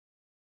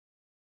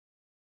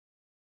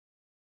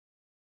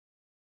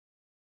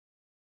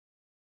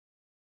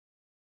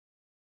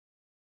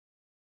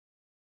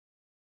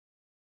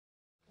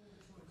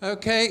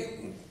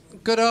Okay,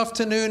 good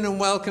afternoon and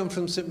welcome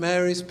from St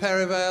Mary's,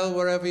 Perivale,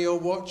 wherever you're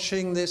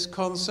watching this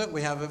concert.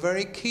 We have a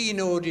very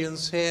keen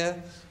audience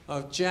here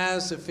of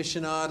jazz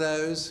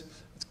aficionados.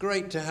 It's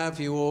great to have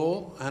you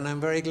all, and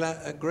I'm very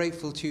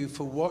grateful to you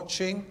for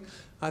watching.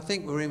 I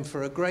think we're in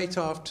for a great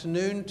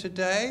afternoon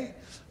today.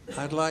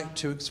 I'd like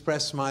to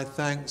express my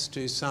thanks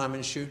to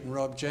Simon Shute and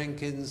Rob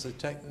Jenkins, the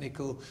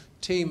technical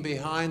team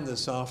behind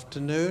this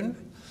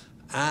afternoon.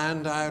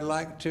 And I'd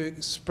like to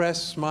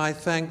express my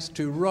thanks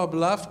to Rob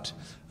Luft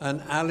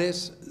and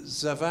Alice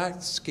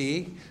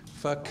Zawadzki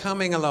for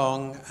coming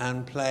along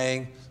and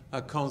playing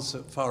a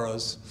concert for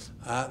us.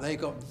 They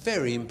got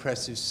very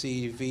impressive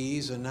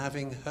CVs, and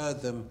having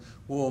heard them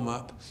warm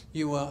up,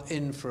 you are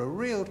in for a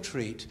real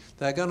treat.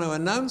 They're going to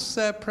announce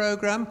their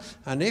program,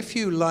 and if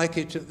you like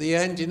it at the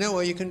end, you know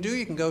what you can do?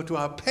 You can go to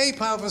our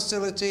PayPal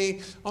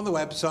facility on the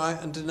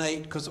website and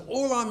donate, because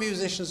all our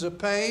musicians are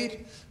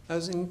paid,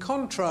 as in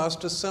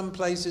contrast to some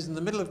places in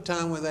the middle of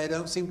town where they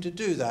don't seem to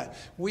do that.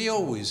 We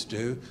always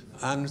do,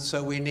 and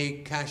so we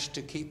need cash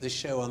to keep the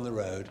show on the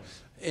road.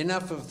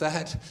 Enough of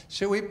that.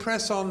 Shall we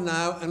press on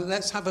now, and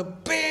let's have a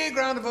big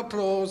round of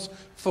applause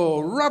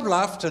for Rob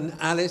Luft and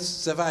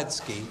Alice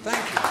Zawadzki.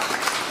 Thank you.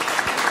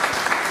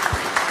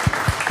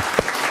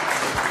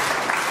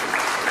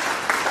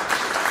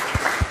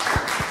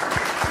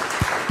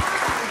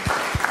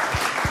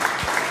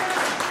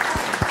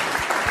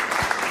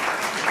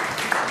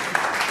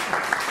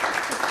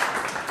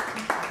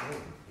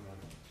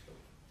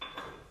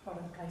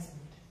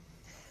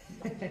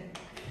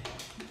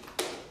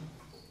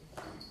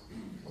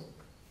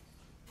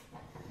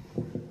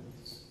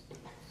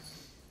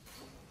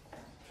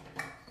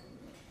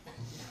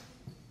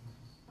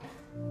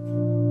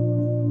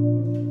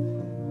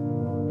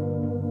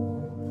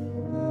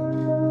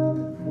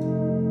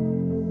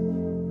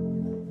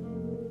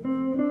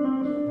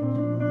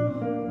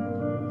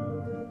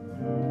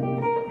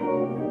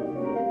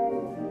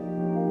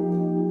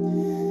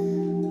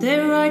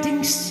 They're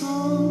writing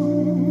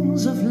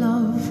songs of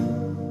love,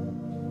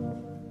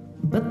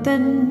 but they're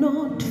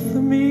not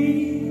for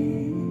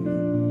me.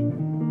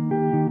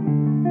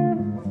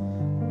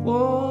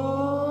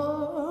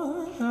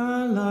 Oh,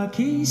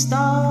 lucky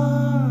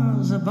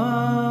stars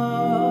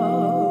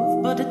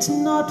above, but it's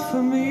not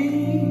for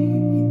me.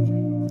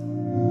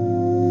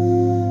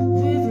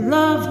 With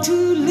love to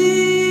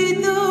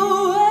lead the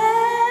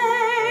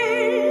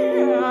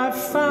way, I've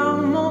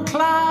found more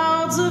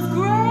clouds of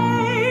gray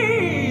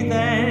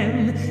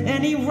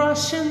any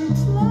Russian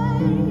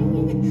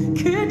play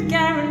could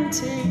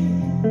guarantee.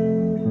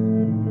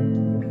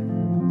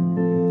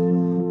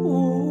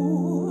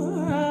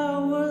 Oh, I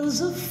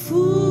was a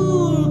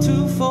fool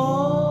to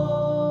fall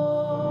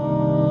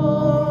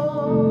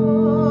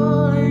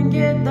and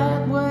get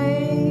that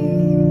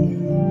way.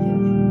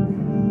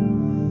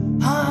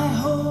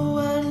 Hi-ho,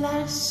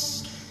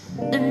 alas,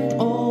 and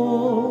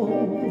oh,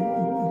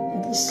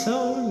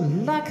 so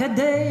like a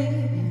day.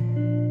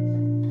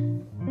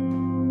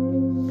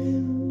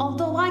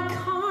 Although I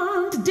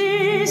can't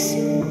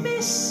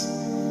dismiss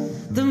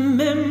the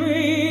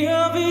memory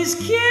of his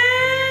kiss,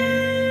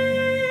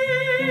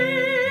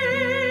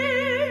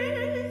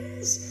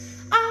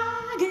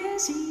 I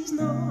guess he's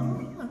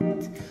not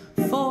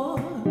for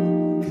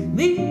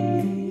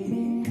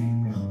me.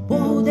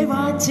 Oh, they're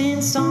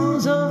writing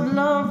songs of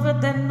love, but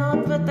they're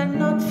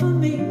not for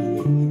me.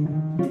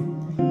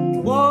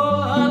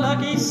 Oh,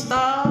 lucky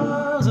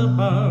stars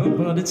above,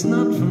 but it's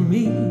not for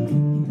me.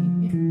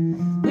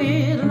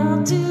 We'd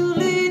love to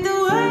lead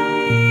the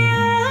way.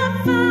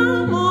 I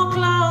found more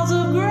clouds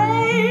of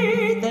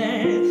gray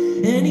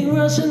than any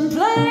Russian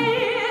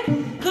play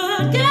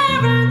could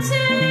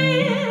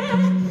guarantee.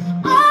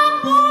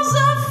 I was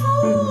a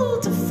fool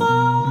to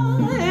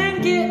fall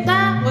and get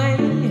that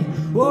way.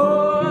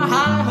 Oh,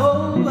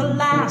 hi-ho,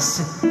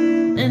 alas,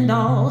 and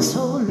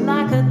also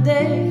like a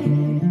day.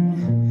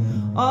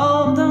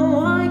 Although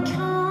I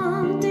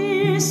can't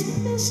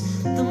dismiss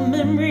the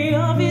memory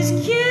of his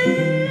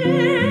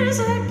kiss,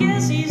 I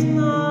guess he's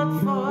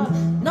not for,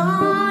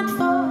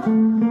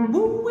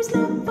 ooh, he's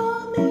not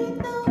for me,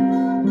 no,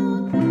 no,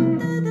 no,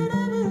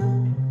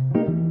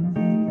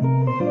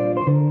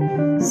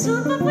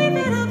 super we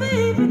better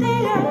baby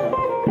dear,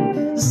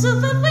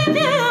 super we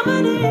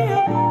better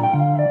dear,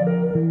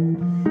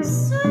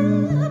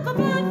 super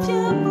but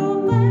you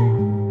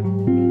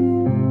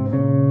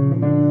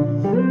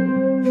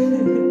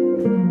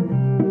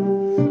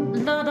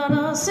la la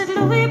la, c'est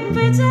Louis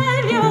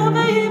Pétel, yo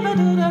baby,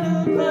 do da do,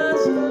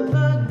 pass the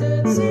back, the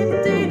zip,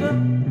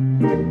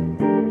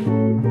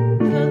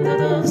 da da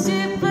da,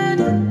 zip, da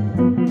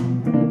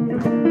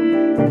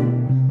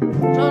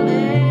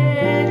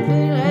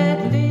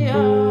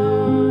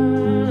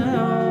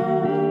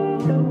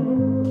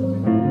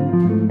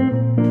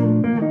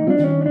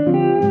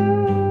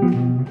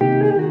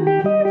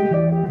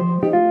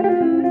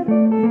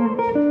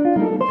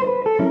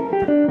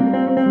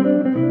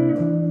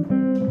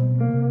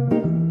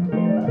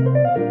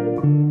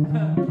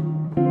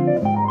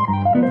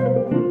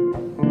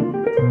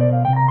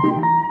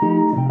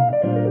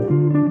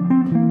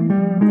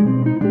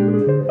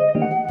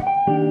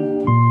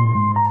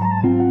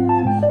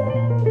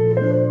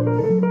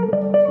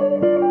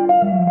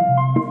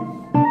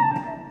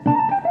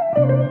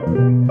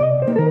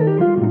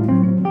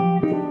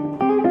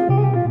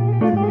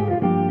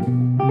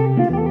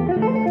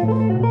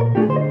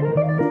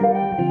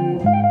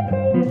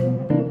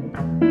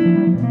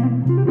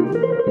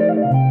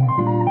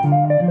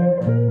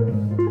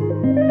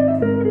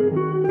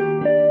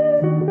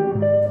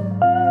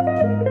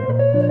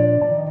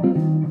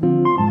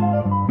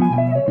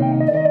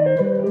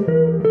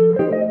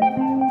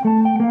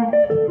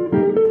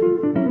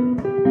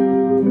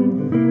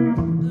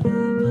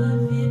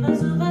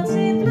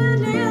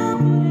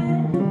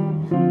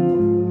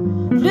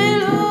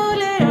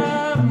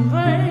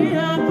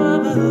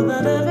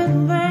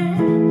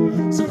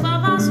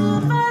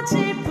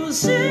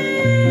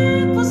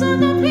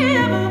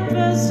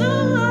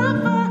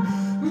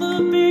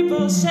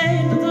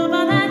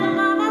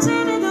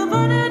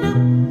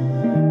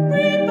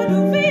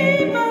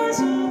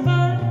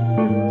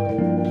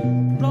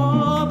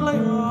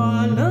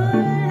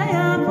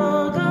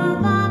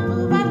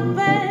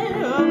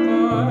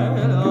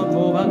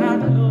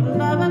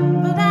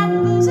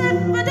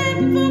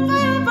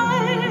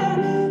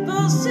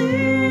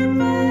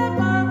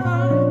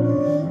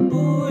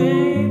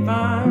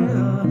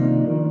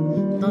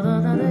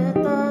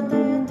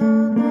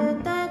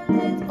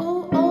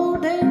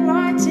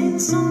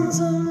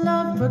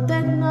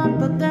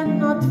they're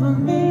not for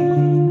me.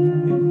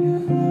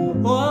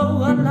 Oh,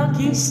 what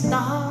lucky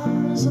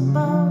stars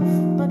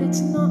above, but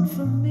it's not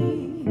for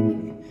me.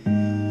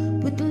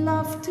 With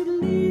love to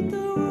lead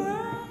the way,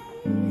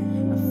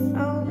 I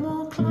found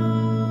more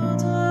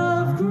clouds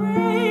of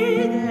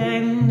grey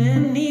than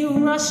any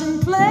Russian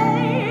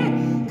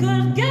play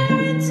could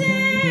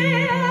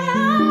guarantee.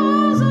 I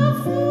was a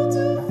fool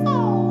to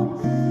fall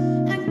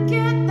and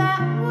get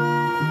that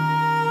way.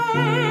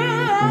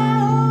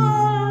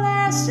 Oh,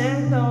 last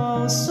and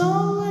also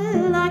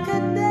like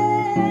a day.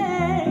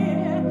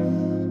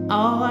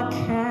 Oh, I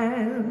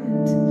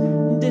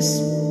can't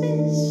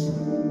dismiss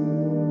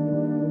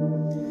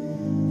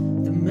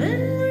the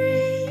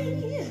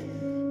memory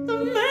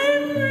of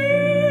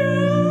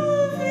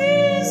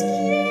his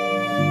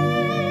kiss.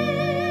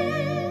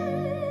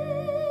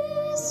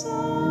 I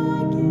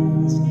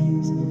guess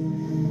he's,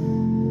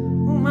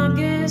 I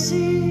guess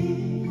he,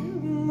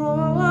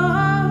 oh,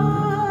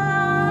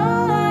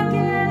 I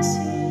guess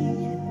he,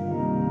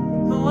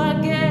 oh,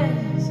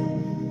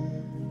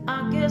 I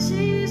guess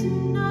he's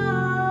not.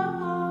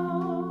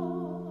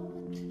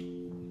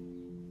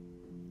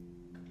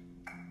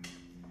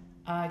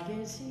 I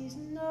guess he's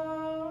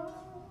not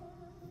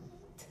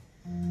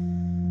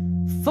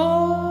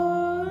for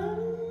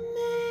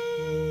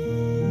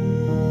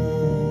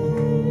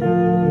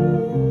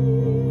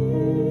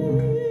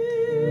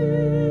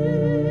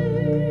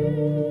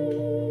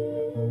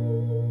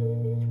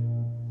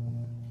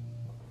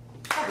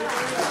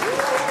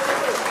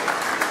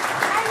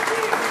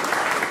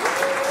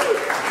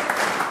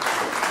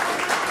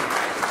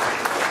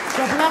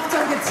got Luft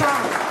on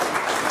guitar.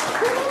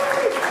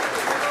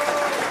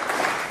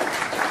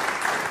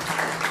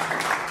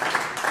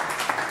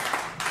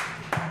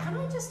 Can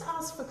I just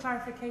ask for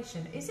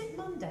clarification? Is it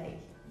Monday?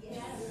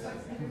 Yes.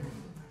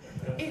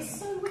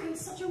 It's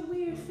such a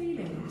weird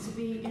feeling to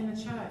be in a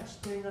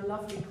church doing a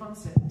lovely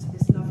concert to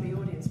this lovely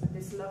audience with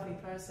this lovely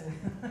person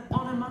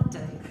on a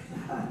Monday.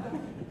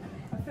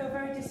 I feel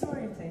very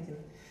disorientated.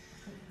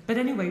 But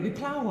anyway, we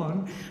plough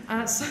on.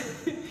 So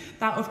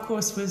that, of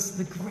course, was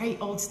the great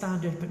old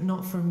standard, but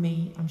not from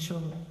me. I'm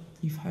sure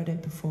you've heard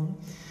it before.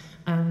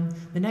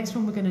 The next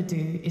one we're going to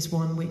do is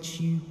one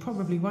which you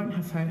probably won't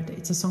have heard.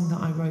 It's a song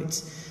that I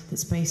wrote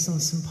that's based on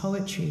some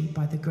poetry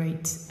by the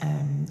great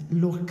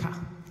Lorca,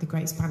 the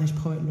great Spanish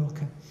poet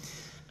Lorca.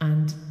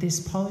 And this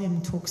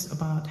poem talks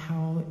about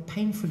how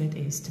painful it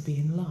is to be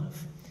in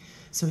love.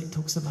 So it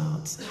talks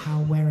about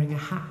how wearing a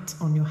hat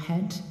on your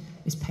head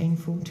is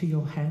painful to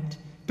your head,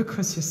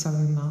 because you're so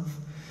in love,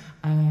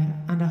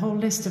 and a whole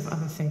list of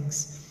other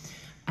things.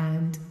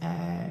 And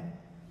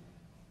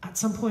at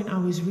some point I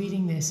was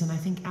reading this, and I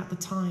think at the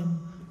time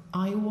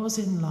I was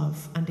in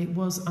love and it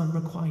was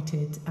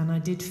unrequited, and I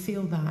did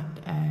feel that,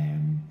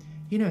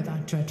 you know,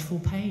 that dreadful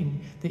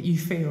pain that you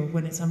feel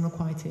when it's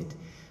unrequited.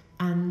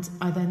 And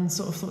I then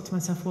sort of thought to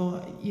myself,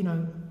 well, you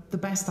know, the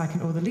best I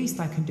can, or the least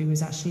I can do,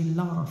 is actually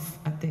laugh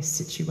at this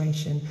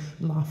situation,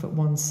 laugh at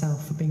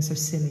oneself for being so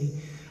silly.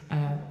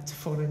 To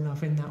fall in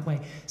love in that way.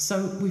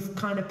 So we've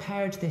kind of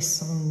paired this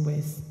song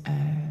with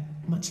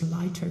much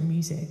lighter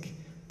music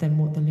than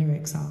what the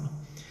lyrics are.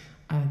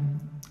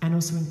 And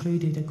also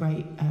included a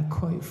great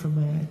quote from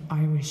an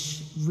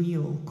Irish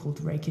reel called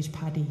Rakish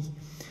Paddy.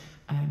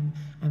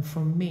 And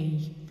for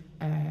me,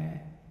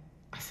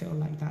 I feel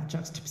like that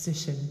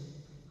juxtaposition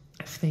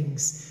of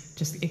things,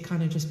 just it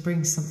kind of just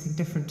brings something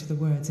different to the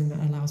words, and it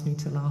allows me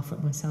to laugh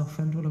at myself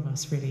and all of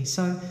us, really.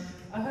 So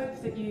I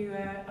hope that you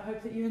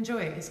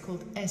enjoy it. It's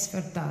called Es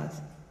Verdad.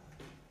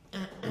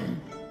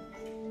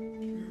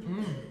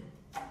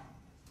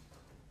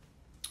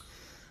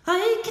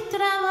 Ay, qué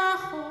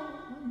trabajo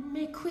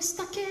me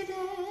cuesta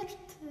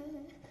quererte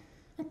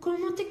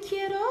como te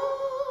quiero.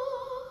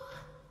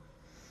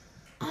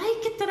 Ay,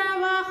 qué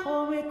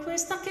trabajo me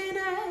cuesta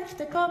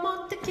quererte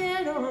como te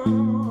quiero.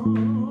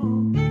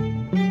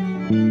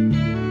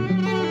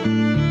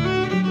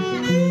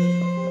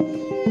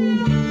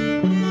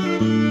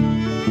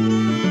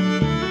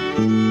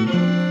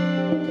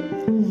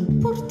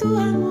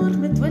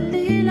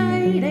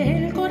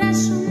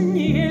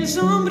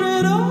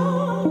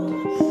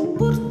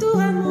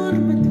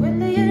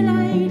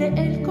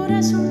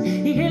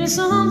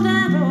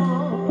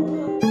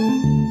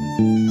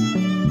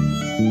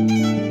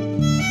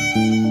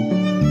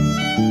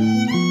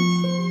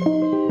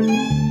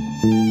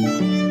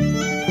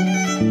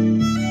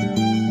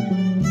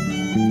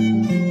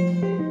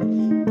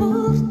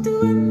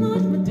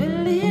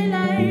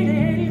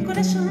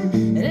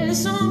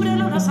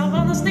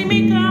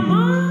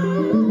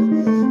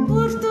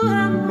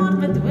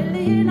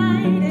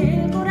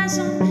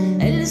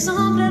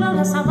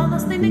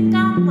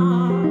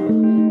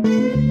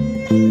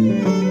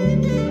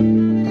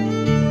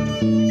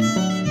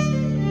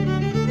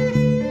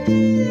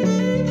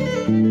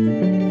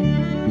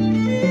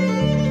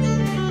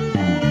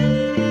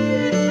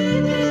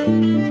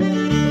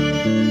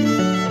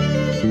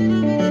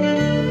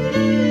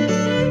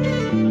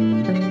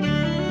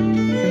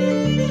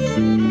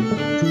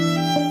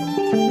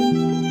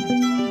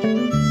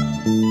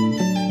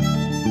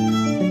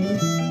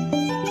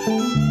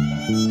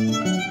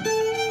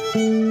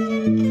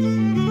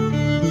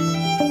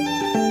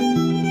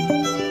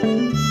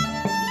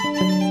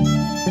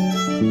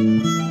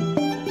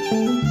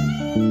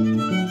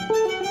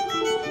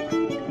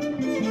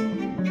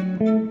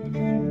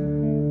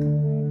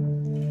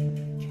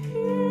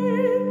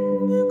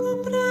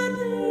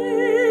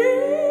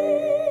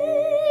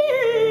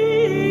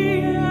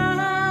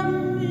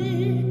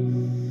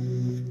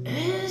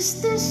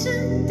 este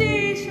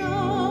sentido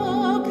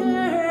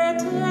que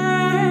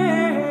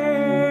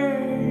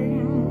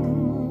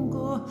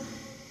tengo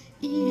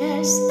y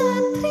esta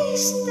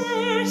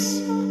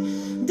tristeza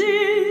de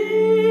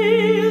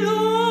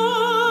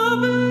lo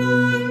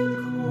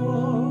blanco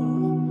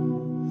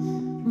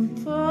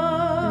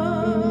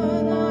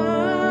para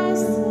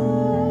ser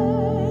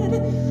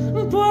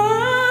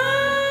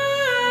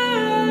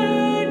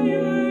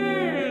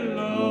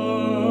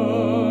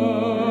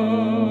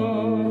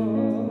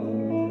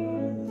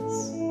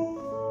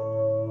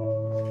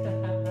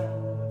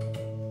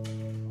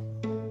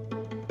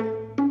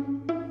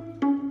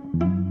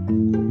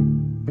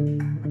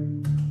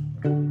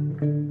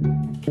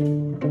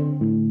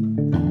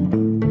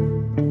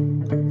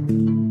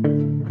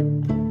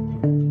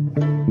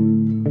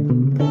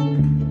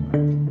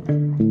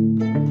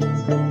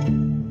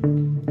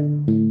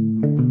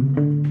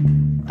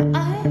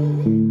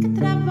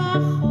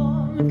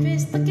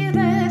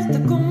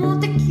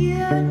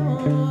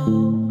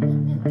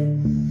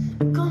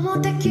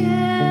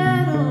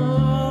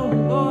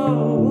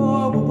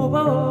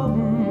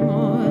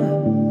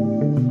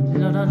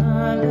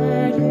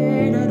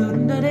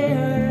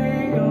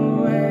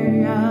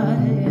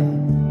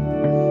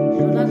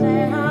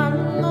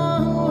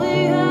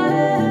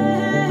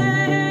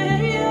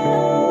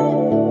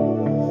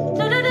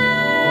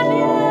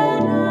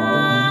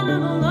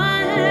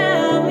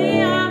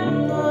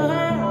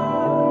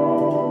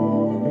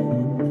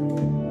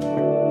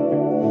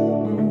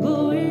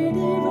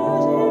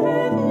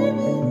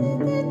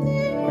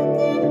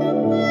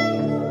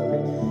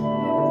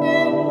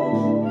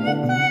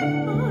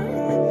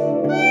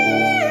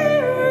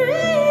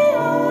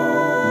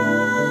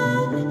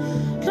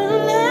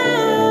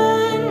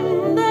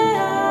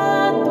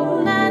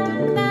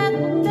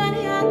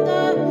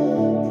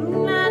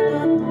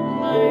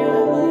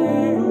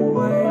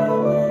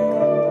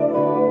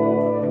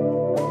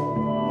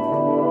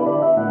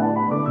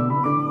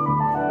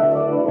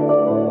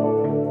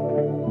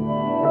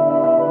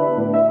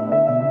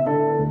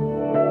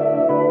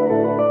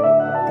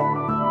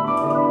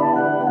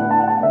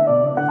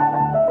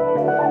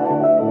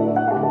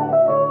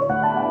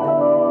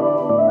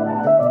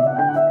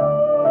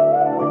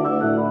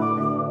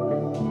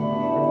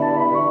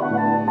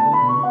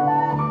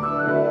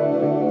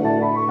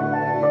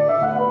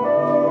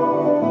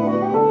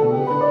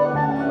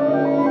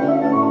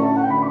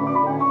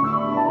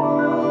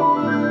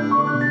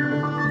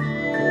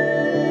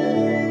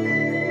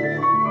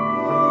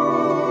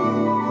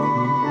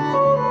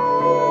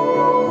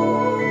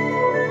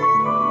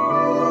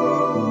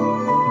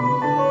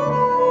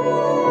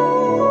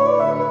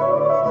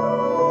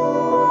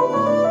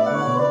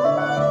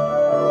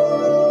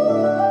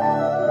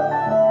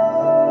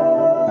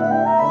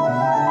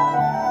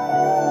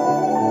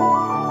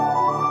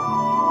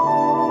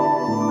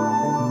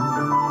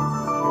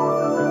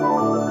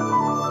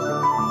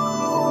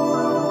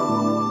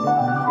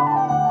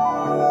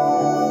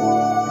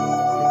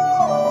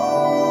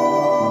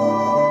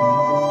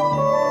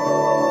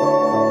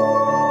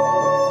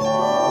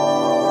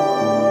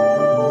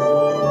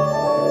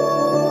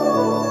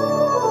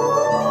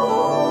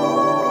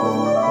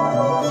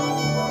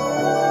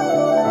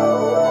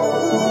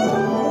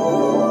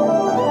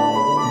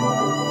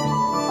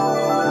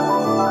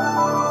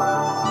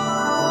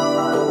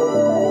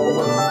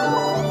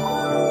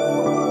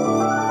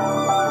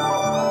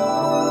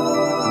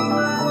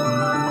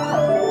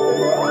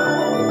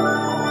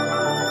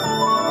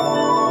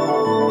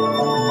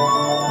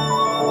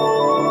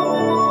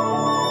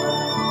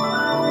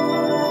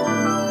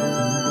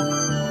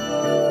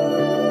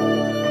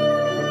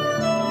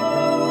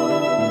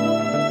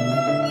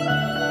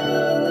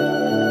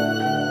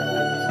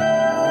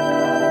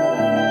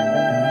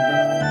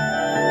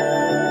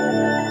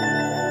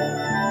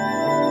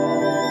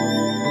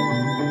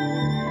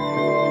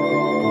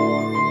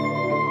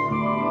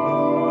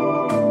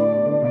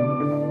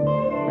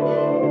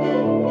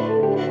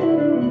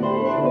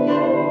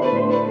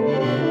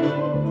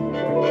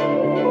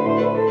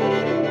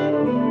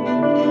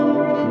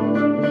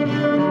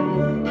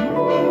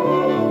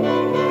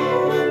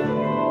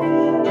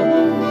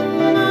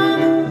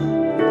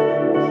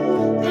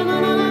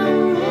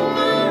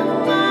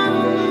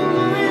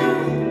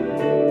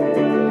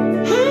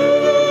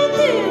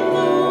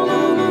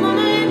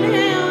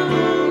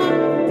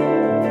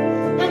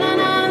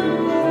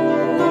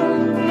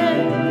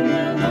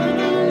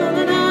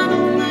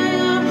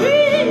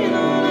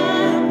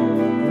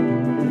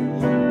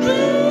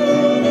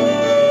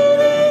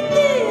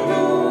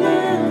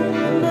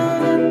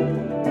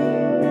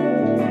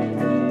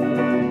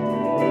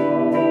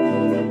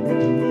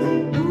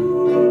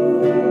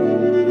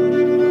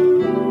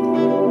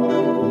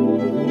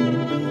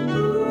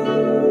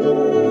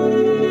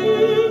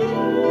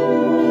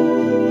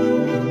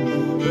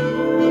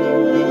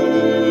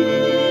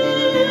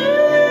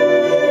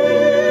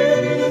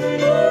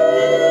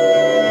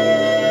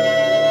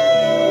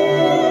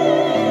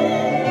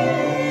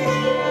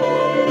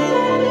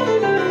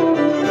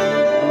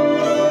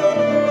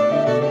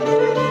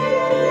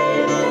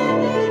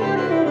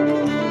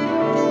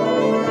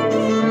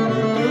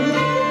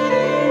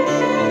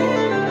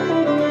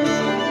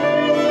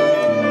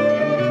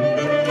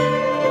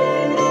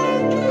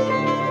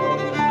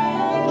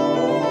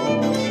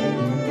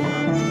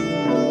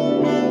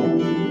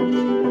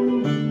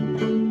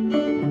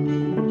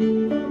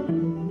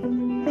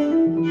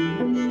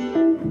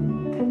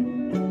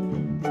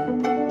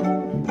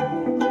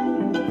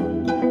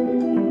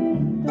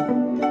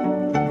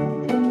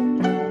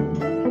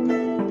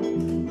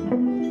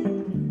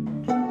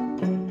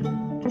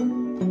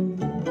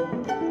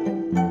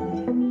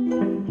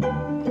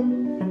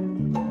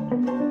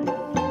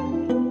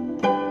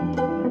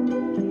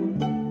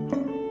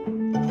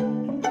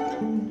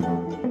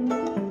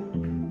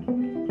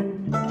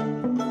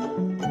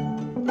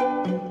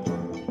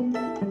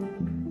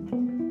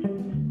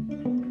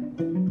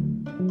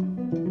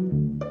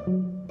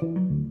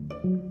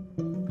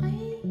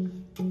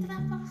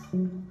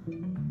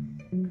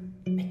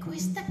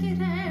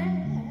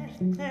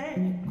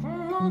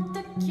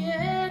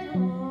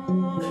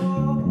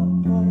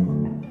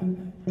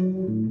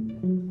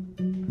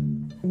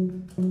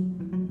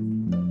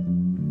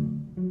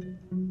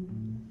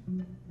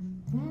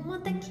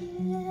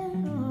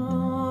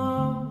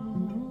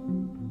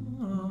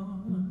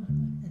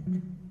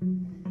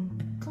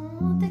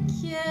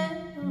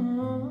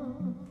quiero,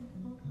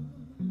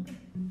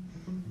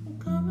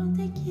 como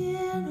te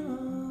quiero.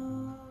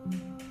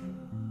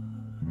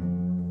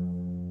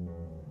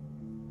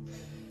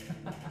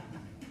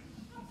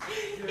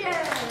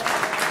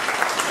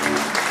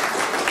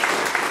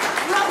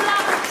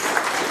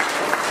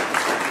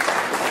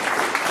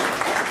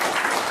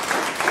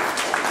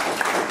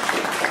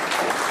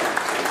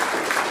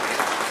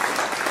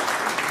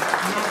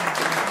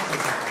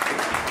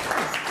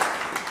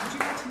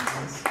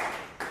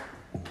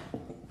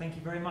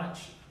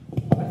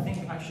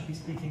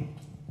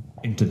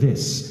 Into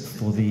this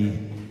for the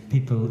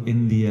people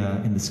in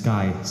the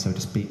sky, so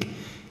to speak.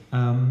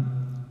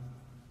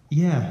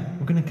 Yeah,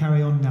 we're going to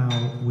carry on now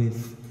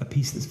with a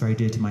piece that's very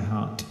dear to my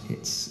heart.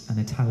 It's an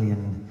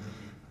Italian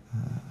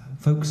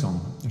folk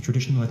song, a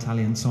traditional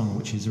Italian song,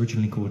 which is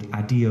originally called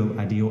Addio,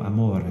 Addio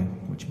Amore,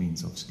 which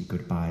means obviously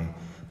goodbye,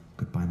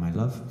 goodbye my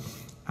love.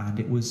 And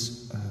it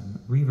was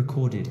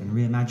re-recorded and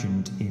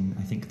reimagined in,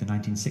 I think, the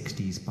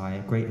 1960s by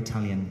a great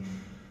Italian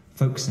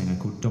folk singer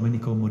called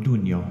Domenico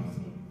Modugno.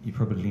 You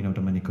probably know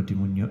Domenico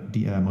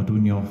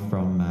Modugno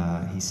from,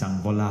 he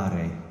sang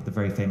Volare, the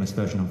very famous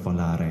version of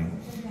Volare.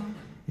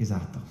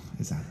 Esatto,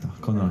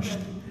 conosci.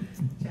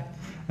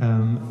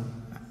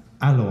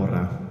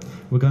 Allora,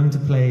 we're going to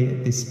play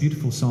this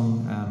beautiful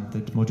song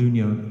that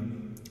Modugno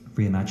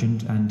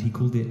reimagined, and he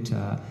called it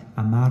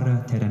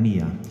Amara Terra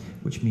Mia,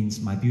 which means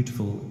my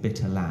beautiful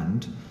bitter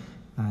land.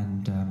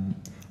 And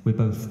we're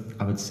both,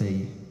 I would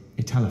say,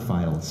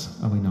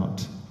 Italophiles, are we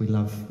not? We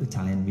love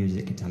Italian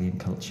music, Italian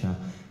culture.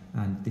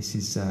 And this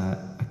is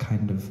a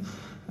kind of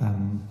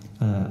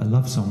a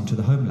love song to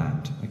the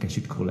homeland, I guess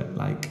you'd call it,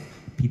 like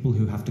people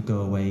who have to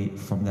go away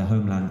from their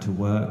homeland to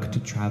work, to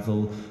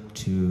travel,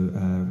 to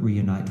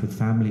reunite with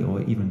family,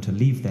 or even to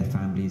leave their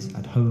families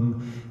at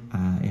home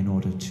in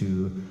order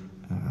to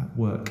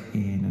work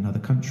in another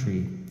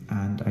country.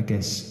 And I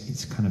guess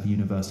it's kind of a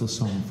universal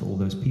song for all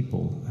those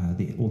people,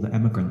 all the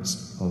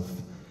emigrants of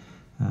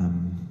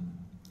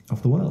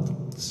the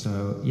world.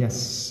 So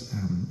yes,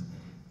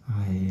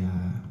 I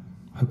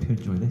hope you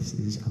enjoy this.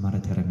 This is Amara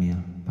Terra Mia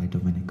by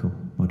Domenico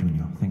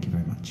Modugno. Thank you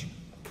very much.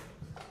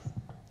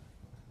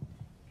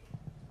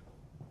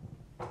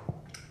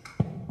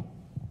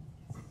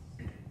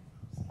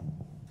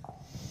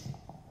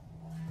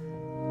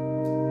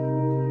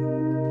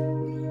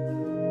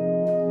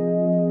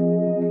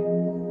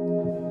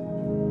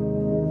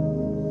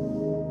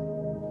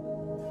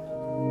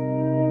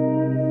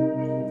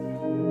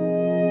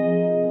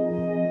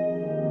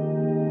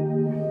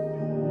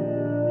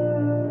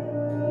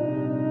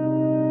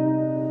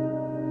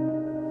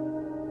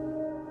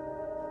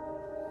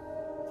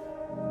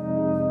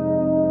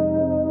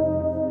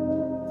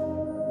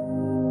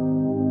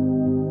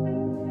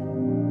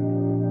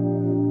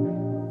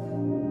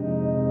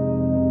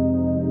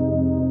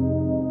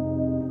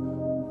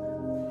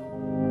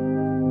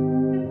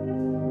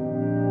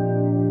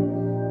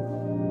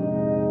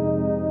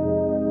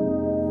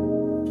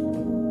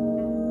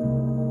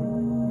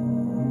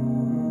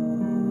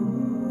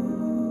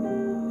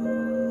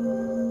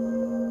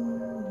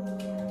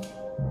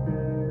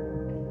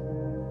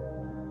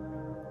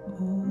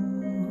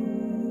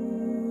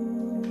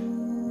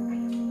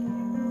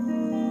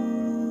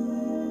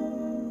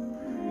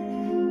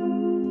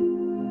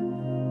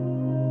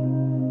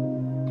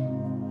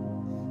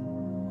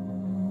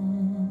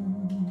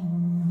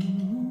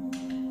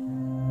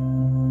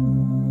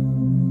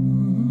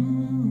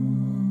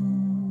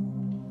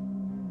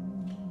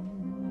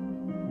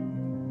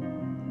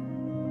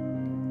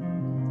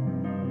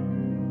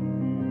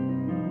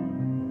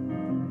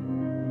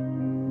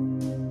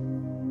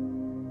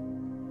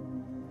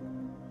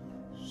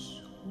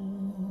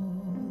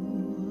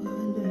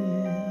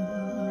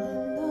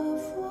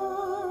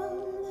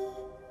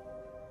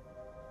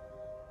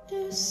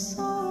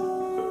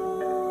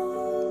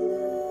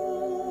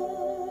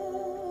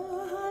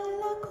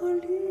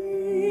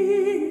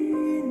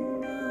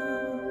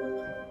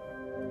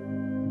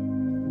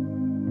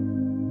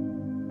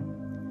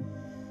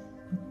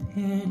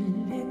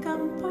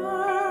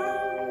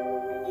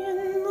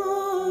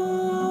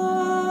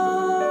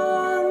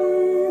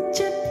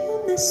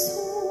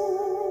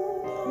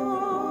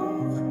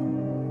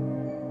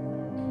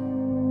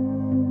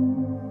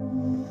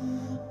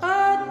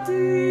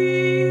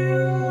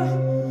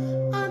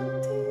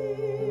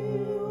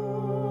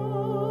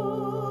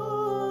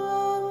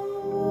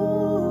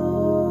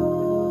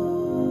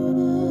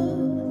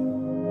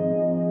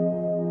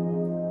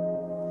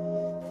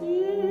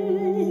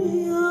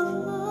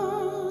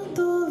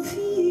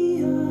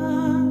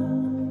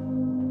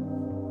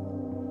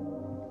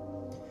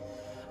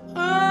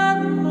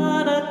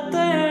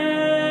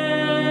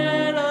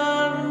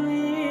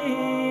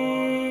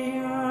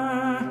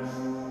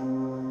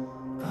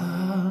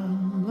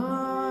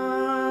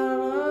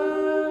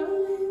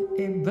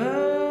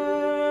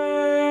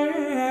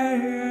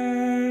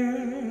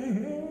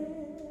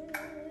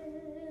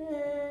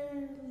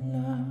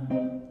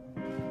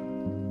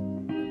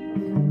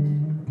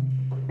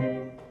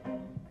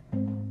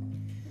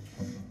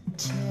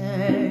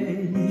 C'è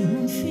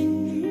l'infinito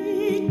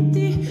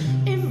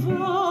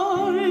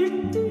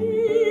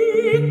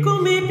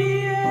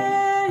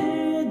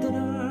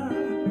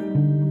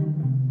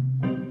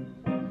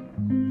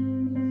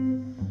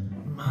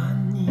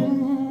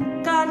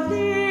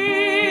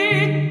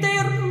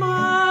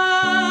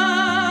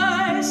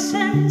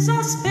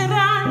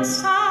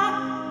speranza.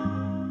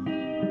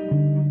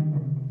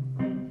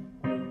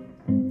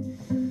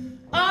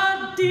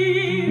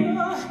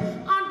 Addio,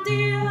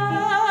 addio,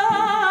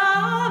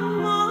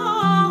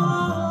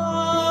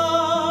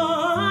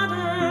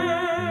 amore.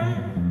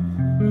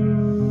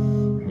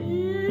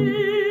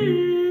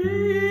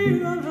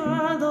 Io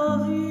vado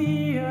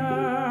via,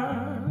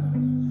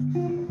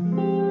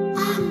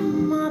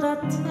 amata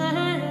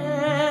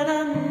terra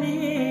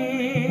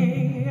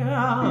mia,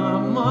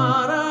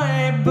 amara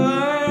e bella.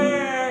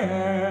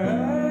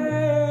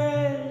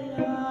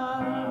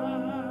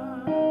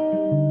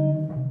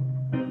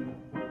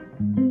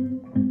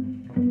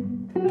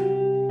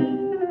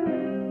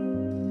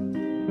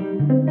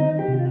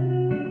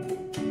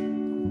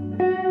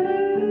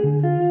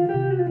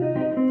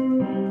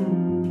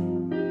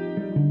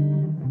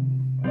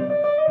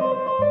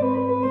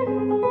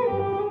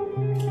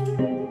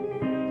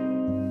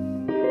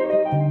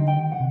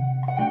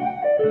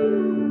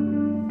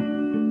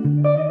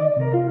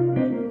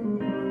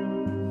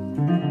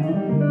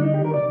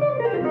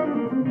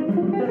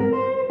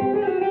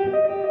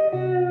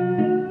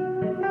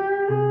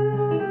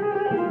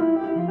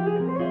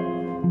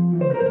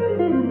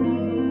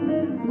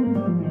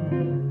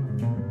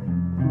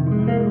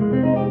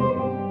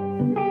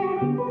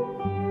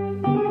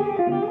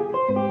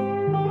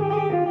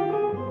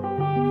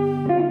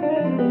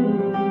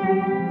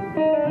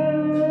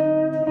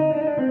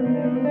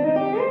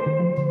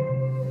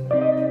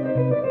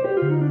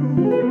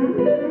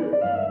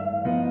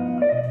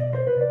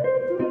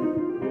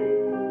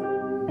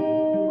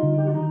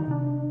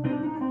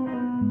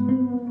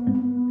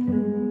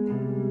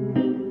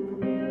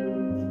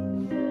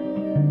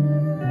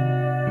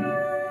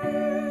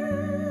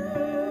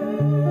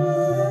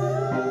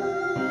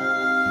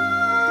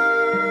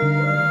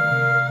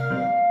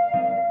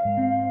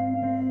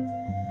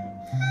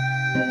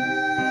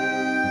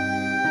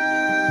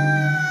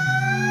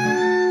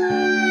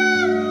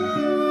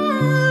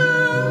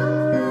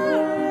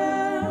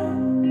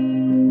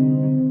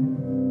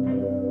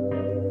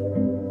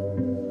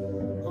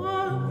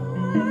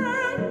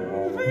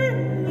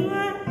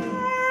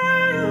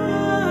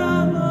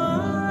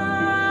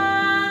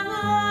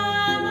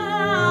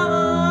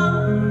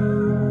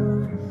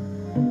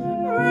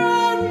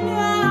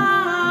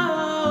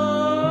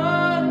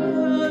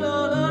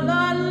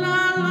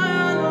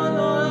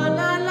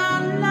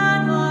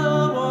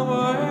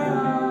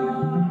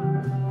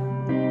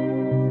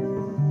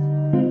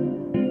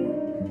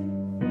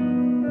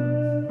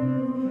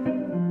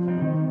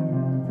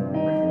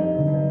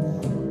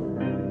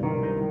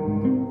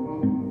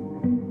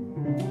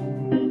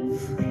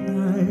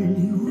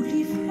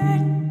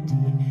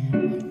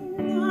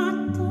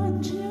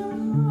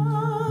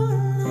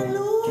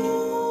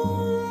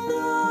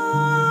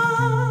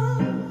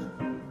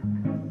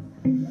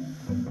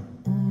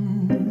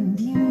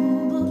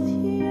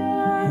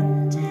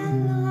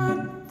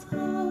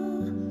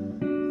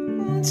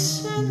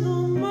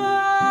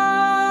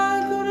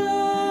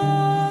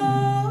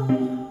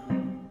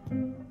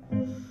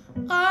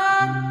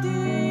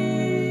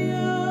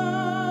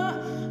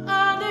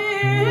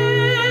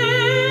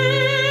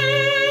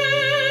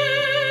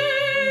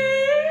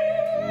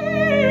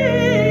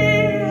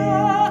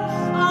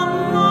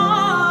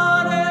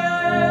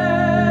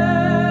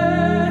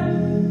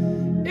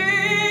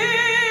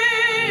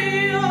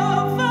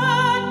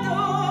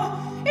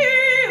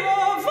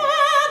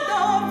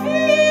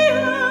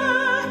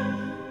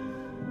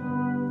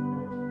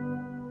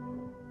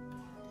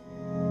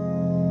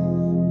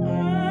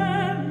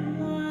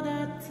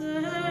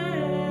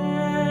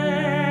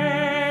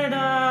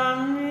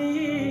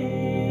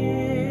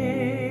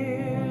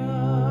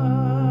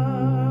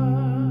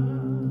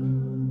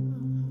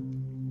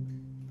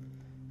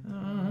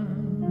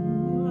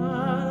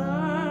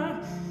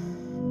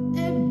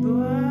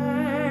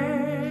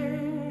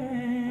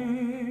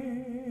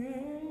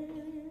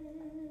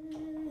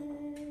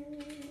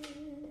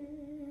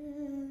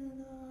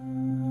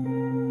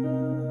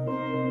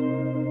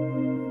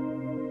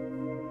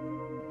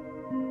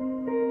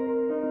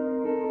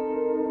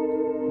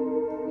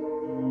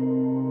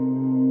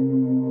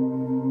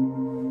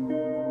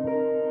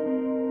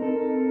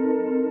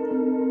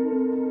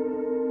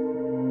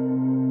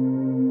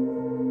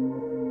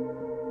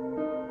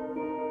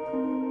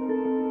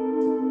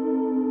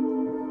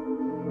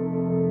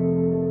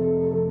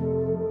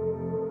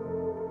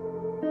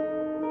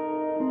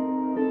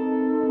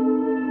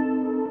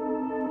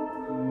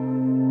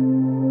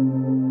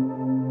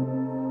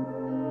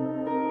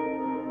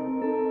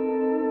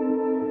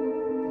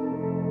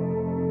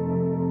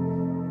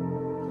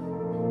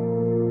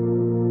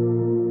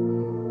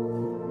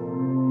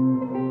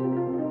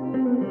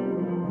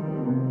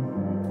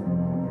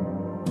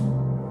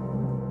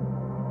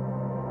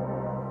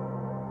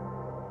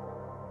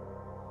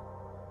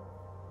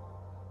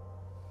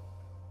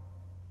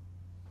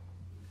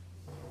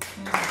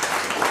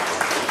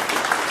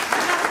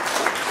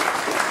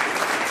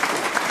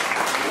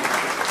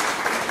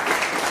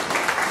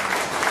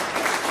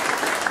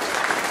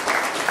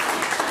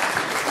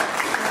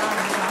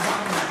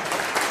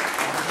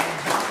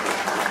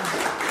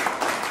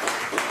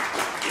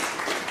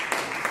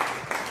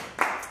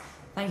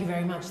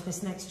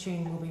 next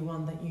tune will be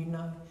one that you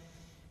know.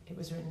 It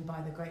was written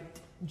by the great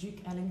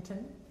Duke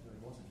Ellington. No,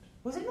 it wasn't.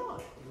 Was it not?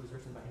 It was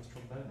written by his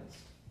trombonist.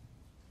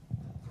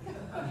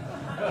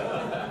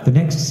 The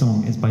next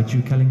song is by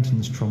Duke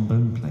Ellington's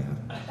trombone player.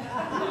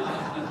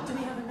 Do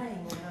we have a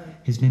name or no?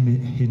 His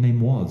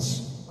name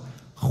was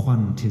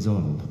Juan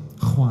Tizol.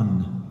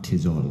 Juan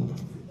Tizol.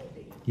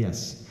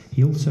 Yes.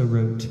 He also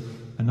wrote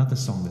another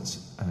song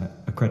that's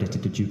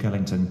accredited to Duke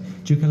Ellington.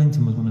 Duke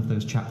Ellington was one of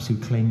those chaps who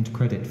claimed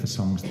credit for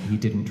songs that he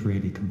didn't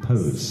really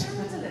compose.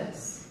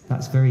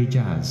 That's very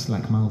jazz,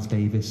 like Miles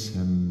Davis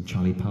and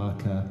Charlie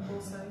Parker.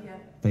 Also, yeah.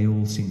 They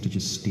all seem to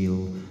just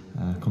steal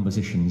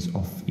compositions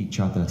off each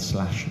other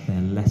 /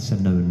 their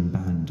lesser-known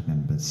band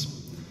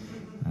members.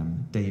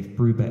 Dave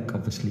Brubeck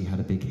obviously had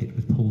a big hit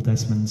with Paul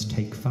Desmond's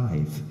Take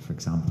 5, for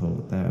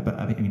example. But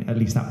I mean, at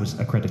least that was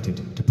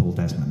accredited to Paul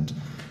Desmond.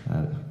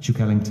 Duke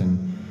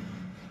Ellington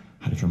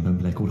had a trombone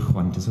player called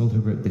Juan Tizol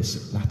who wrote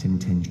this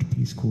Latin-tinged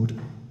piece called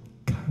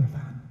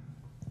Caravan.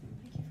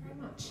 Thank you very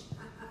much.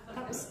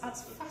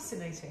 That's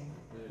fascinating.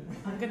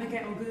 I'm going to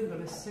get on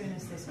Google as soon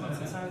as this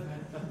concert's over.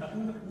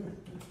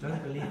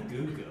 Don't believe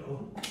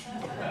Google.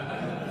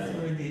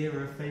 We're in the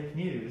era of fake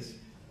news.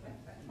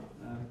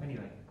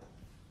 Anyway.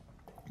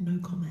 No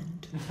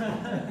comment. I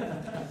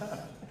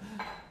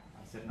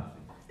said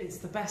nothing. It's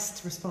the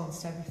best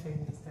response to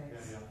everything these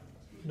days. Yeah.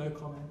 No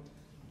comment.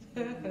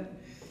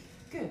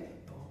 Good.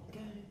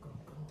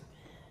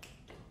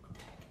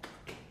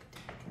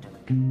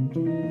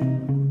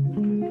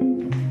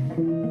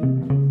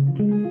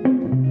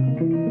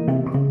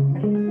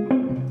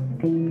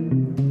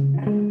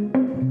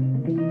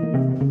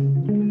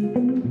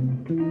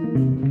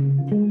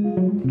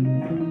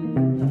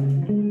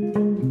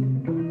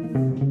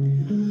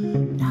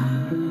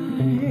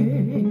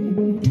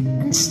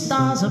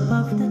 Stars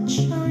above that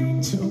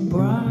shine so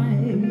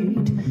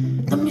bright,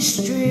 the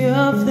mystery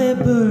of their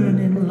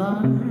burning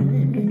light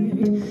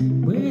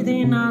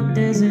within our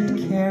desert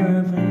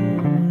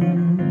caravan.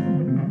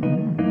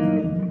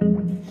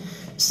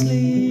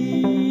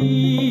 Sleep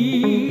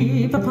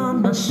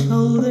upon my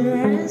shoulder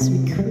as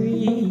we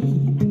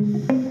creep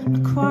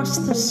across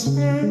the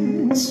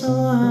sand, so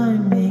I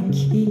may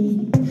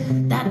keep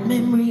that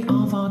memory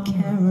of our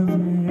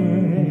caravan.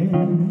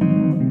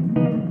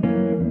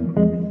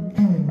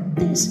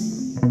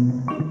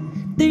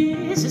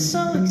 This is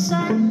so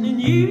exciting and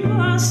you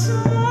are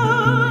so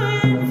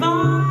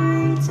inviting.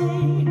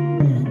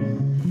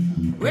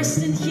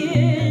 Resting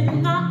here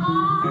in my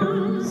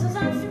arms as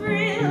I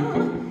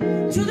thrill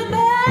to the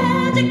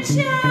magic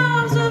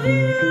charms of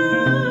you.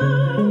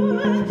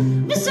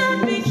 Beside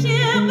me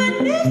here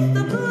beneath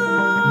the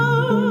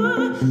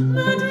glow,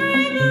 my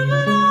dream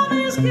of love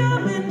is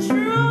coming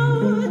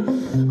true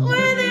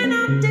within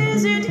our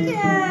desert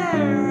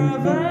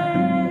caravan.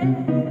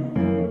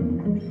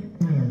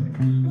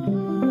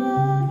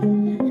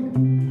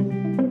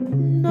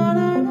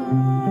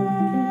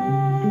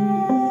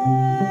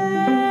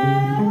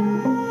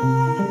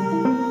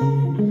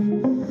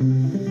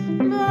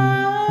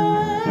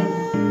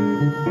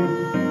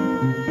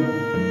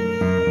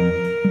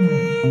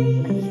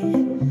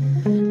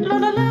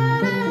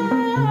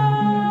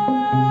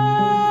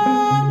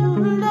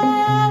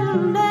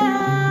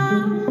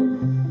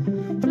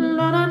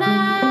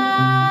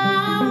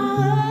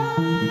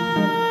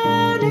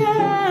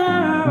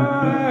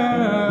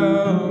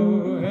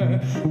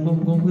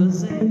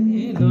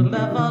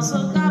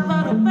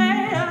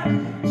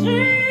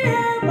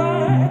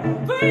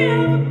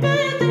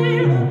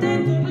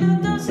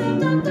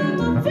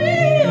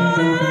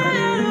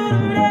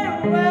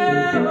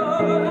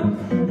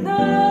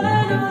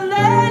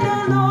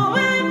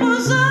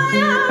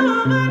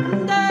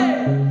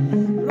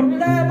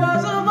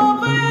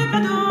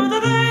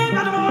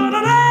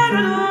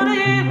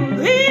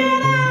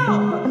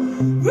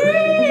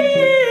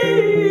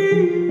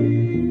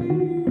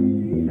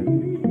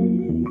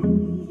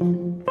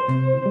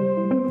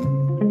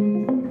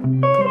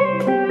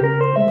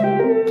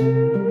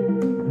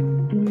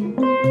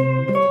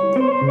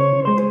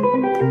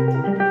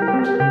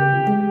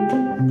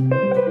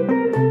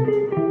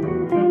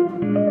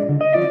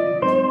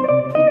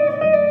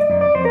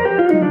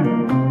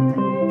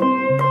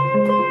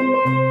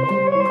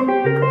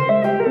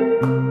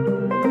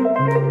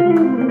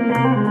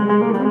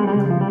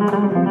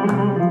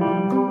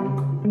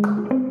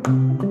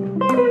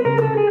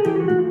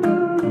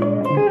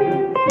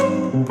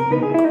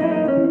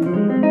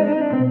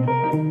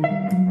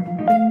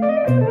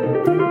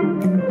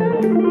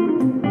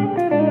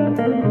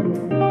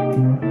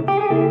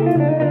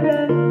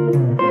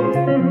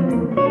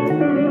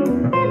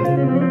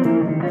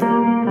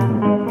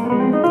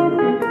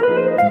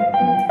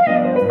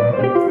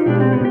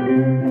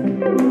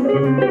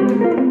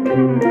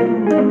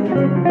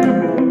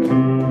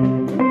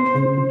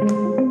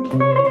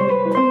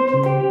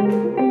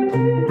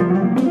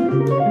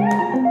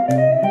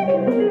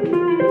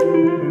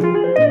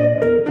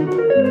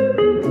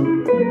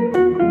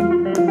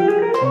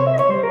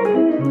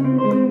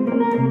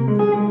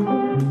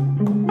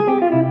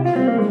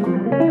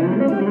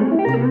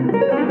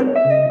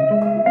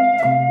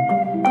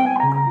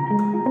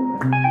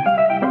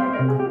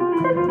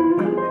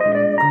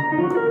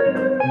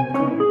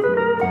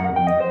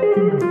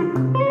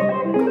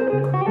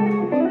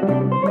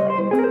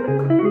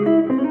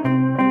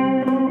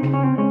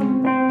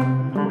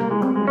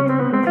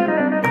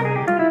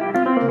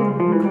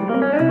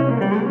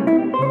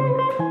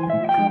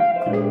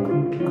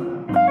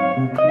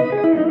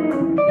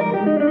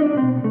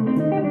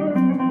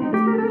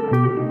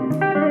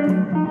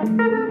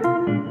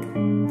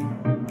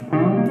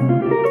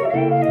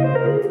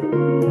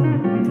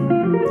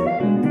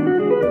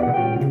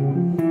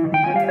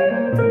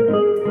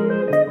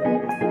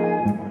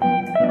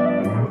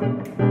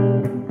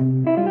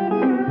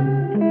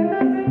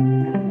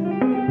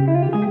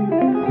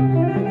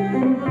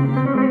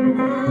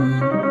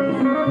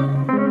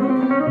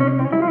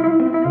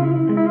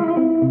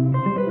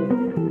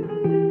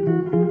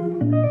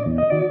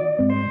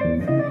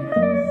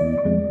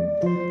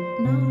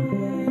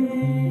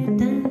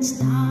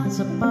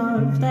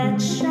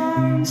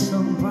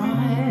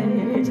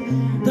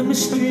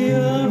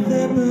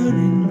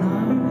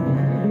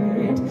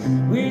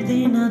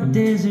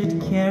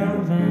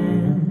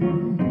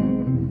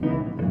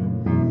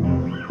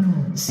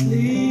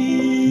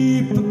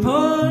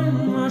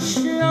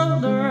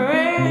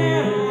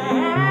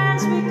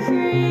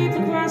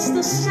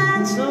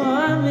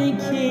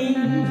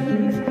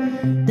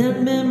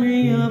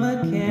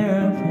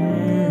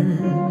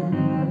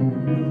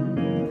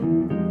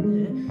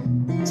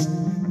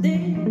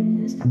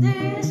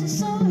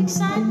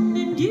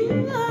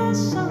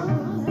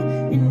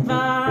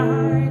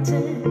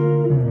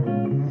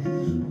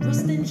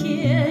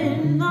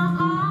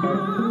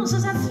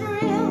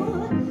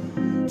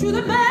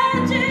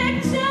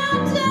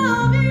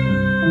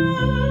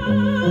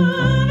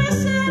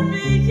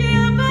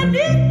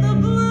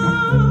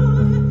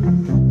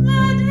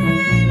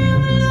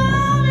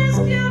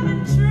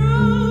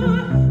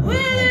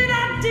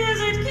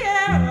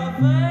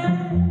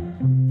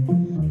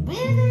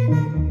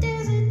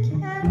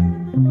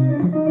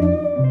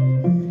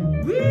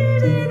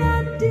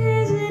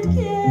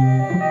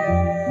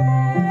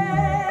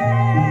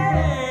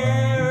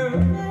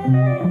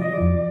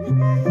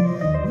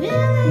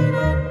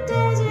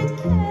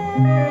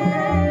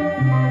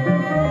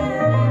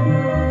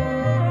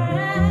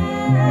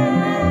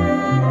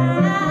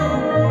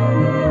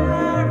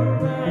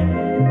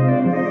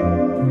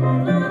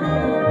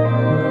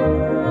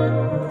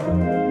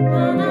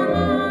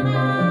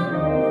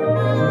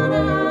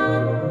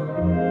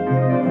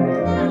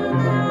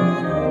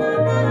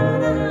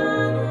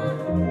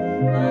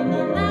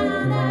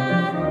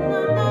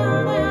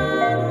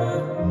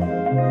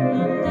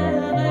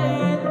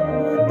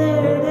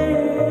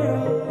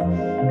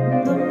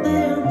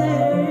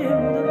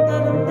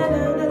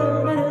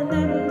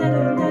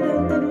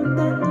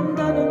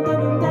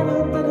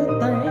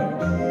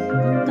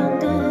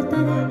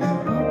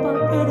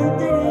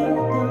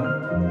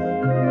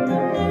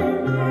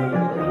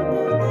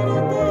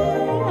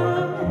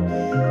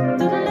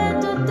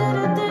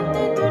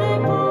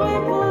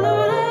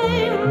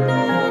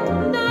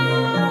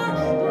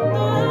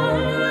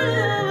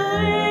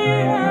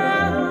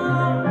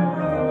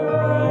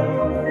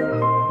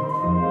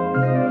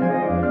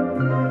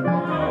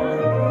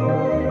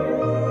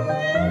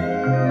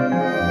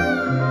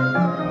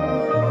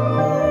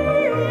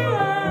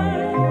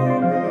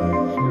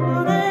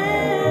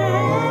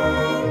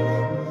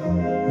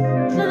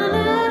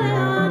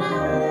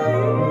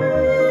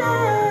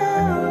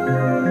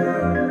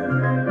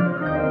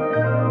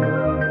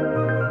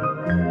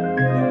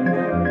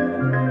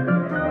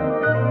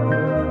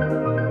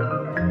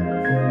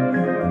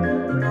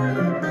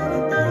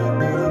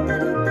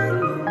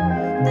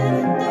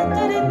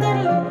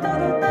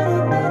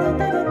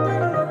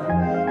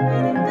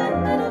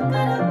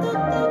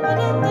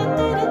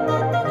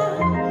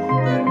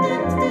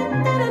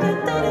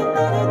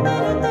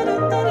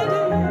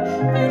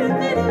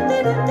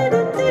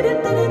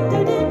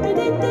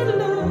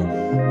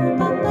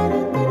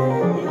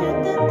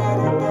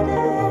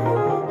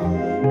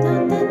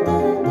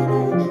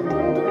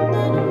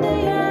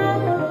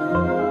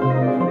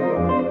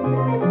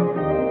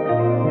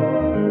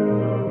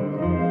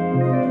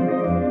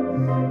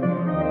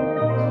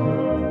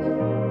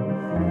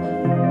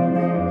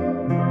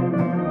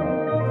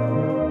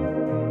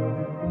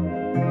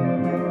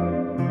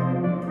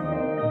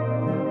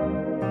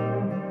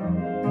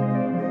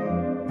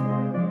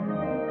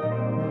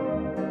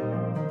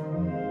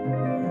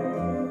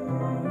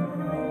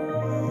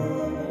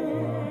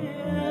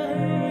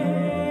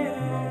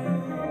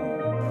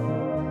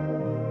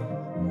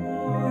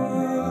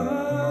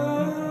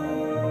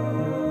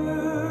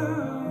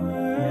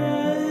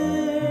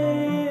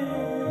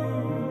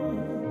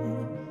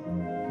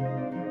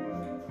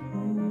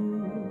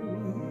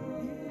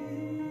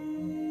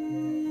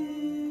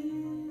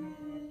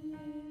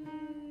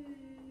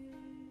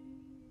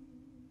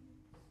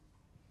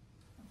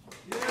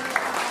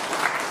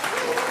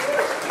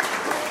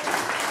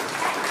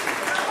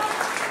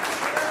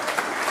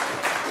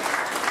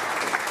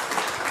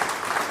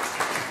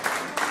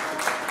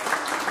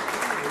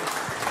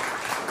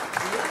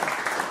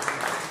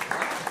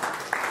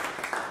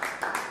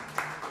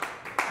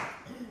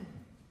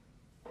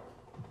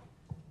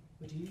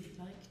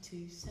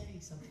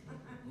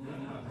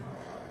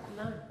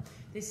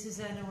 This is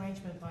an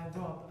arrangement by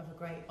Rob of a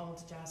great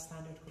old jazz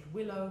standard called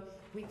Willow,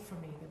 Weep For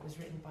Me, that was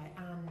written by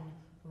Anne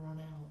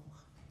Ronell.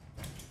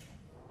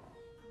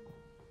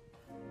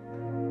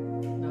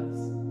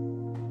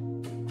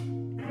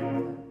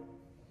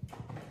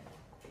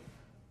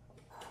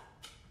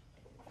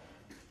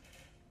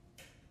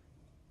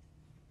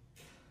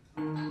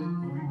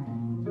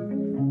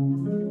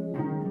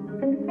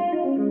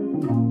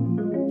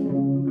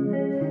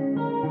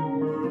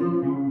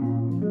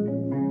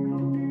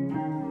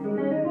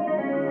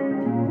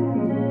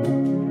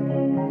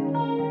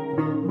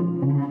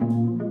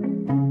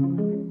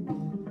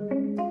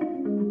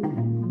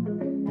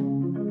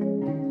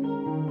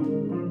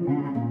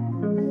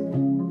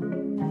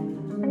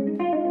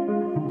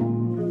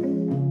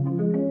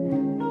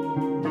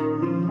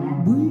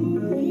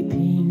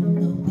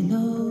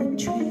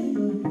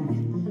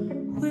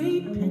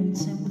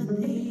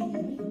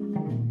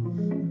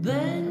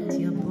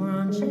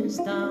 branches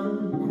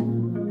down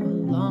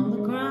along the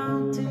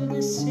ground to the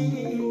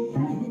sea,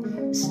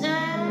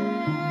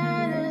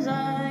 sad as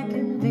I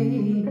can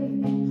be.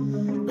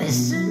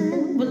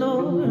 Listen,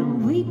 below,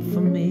 and weep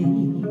for me.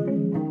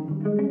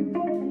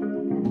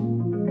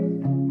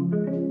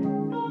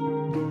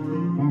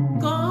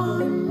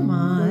 Gone,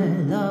 my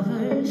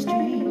lover's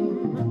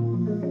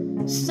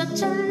dream,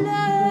 such a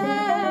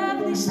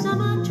lovely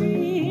summer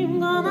dream.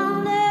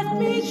 Gonna left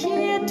me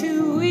here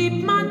to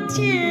weep my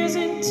tears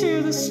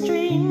into the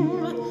stream.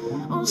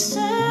 Oh,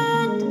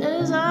 sad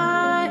as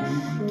I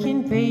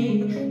can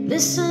be.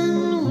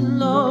 Listen,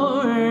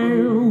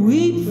 Lord,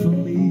 weep for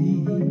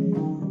me.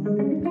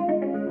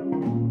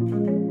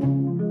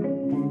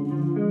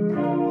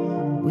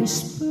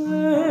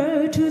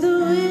 Whisper to the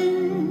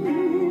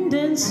wind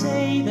and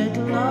say that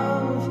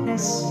love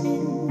has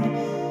sinned,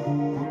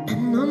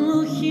 and none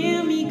will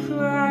hear me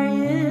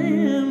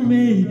crying,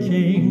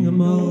 making a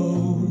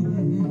moan.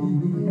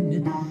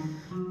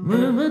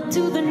 Murmur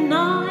to the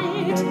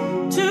night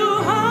to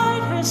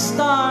hide her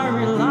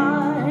starry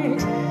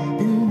light,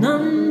 and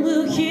none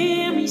will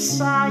hear me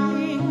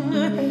sighing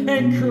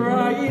and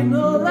crying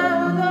all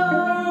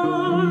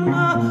alone.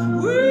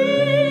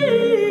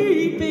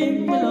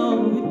 Weeping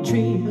below a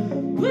tree,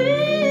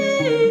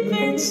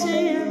 weeping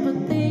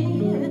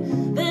sympathy.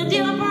 Then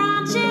your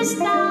branches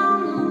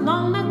down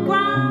along the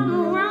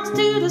ground, runs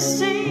to the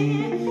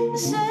sea,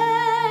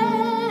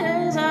 sad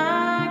as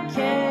I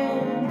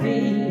can be.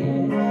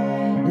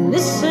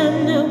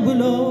 Listen,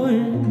 willow,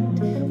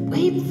 and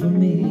weep for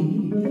me.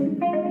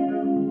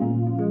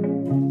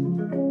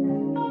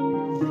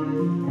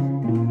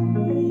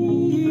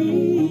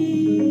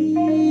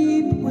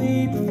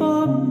 Weep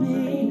for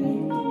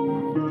me.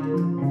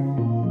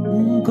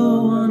 Go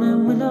on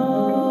and willow.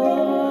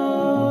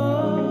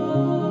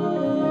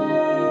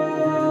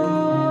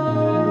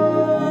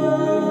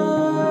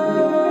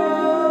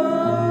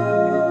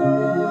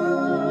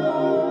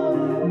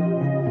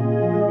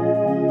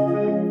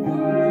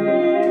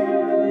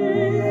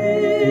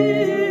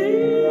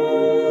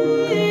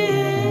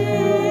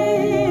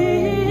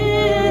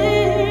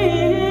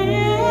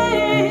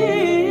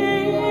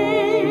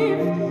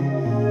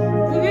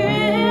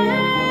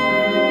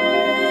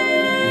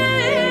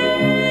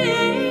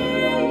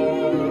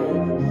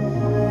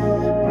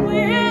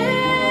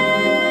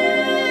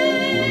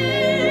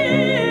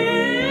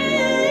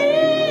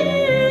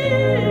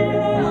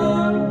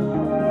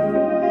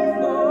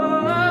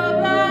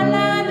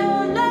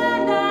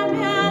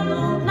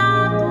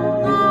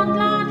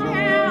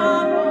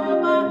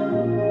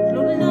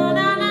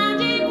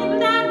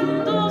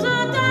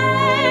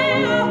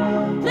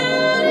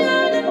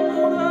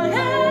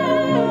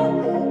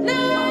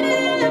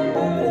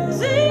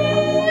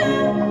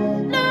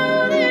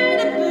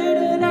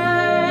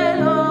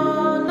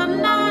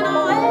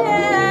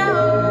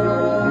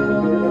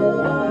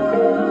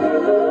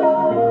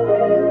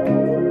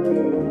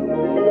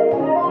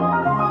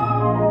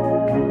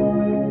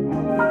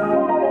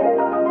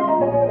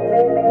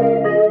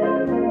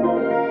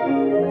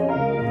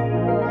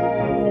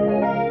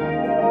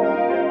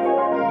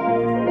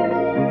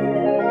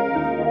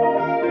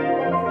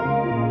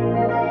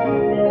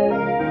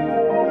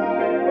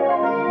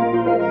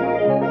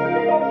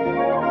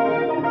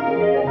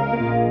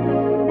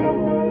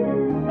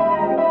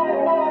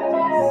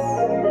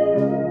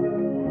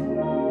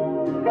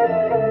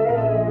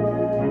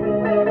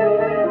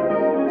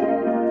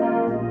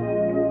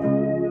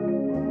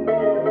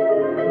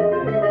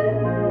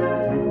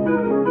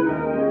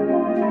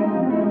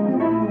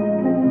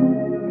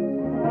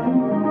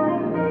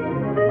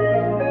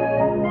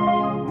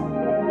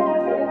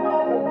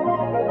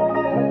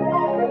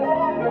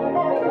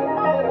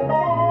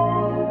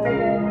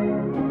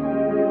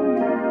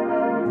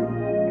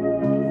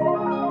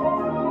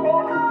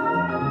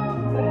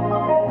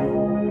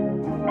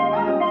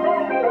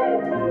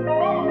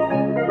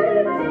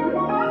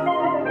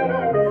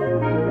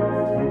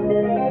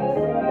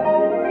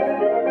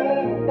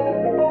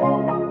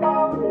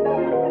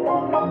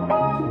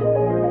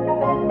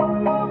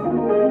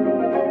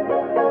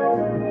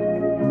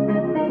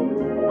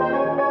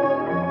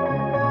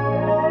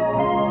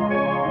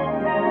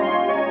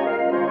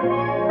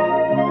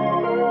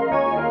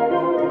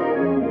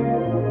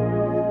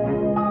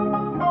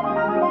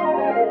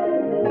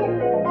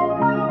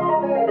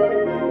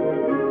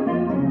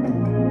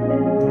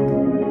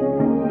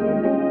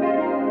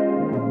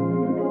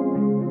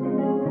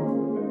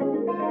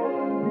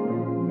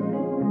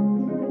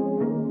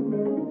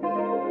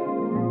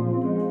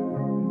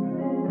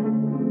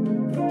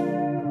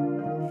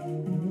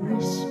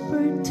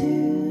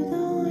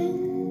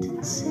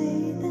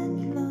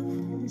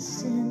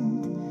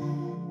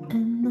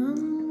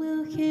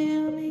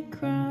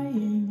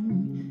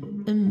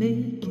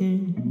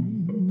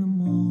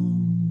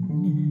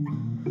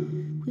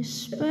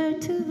 Whisper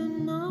to the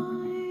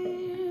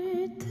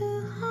night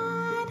to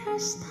hide her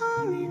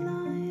starry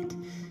light.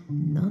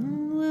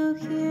 None will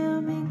hear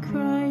me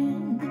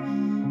crying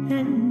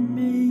and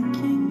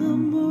making a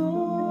moan.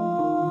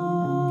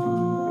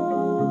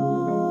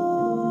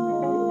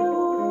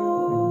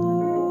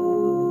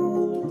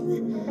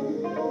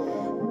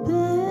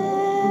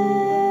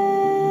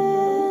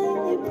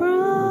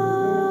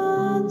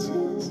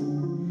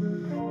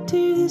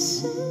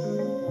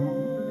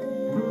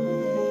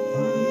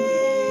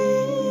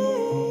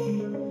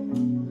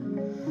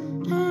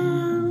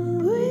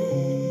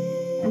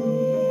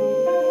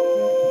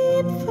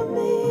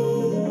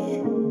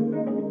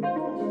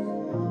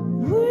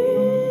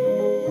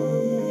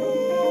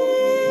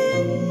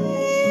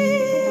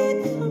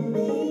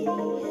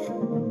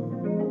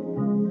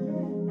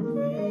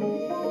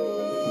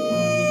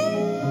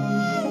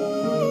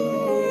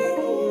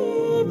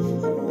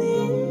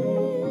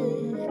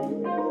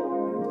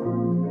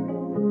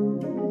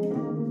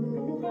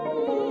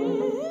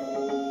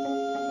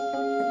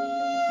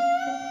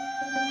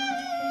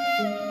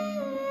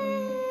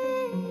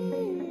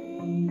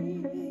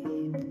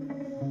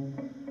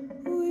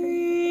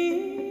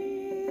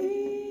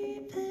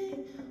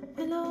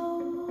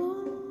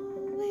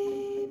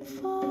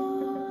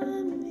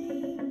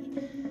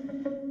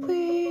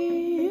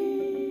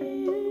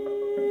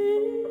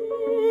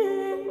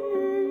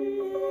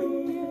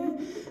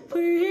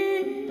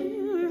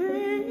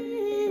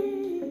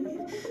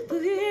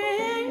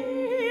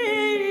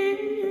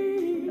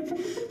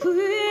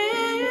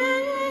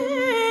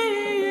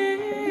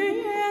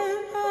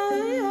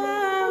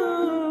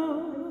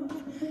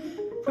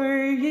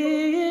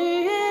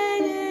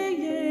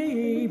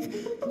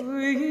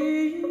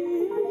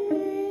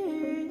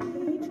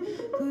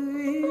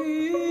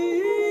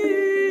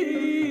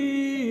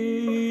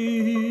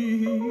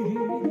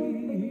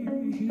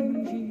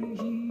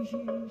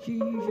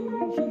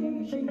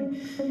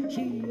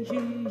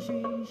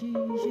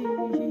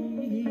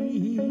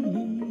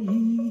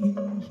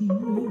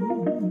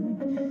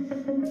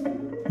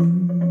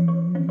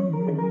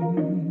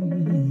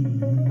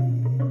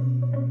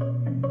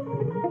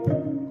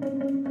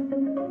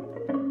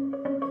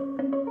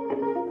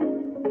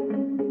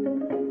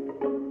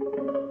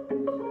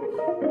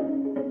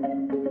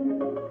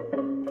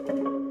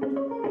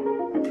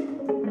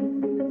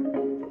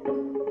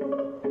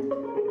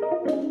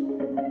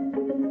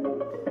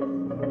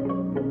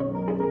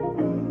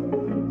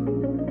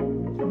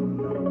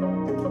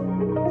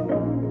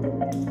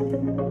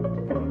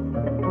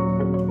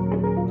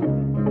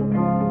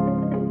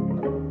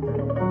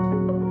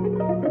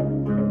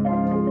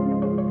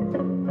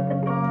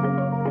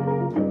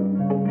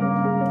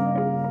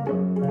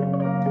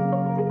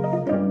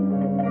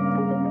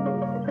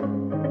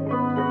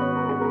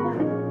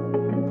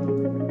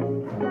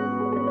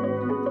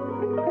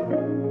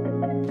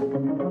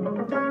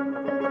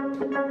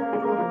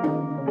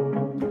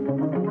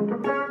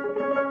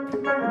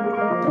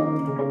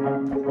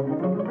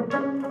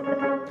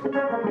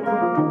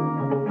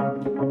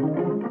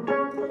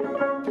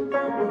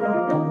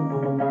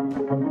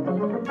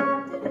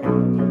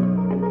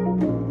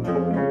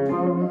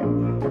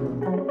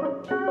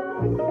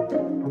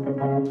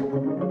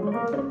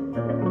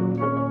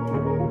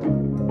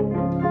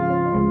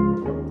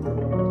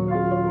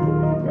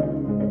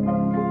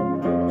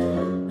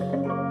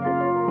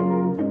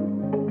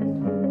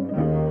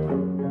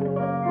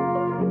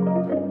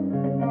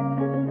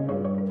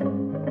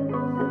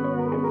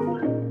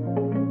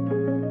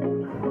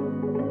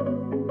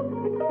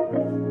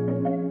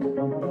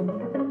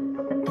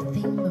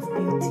 theme of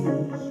beauty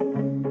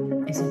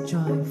is a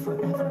joy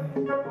forever.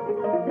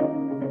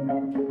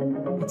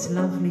 Its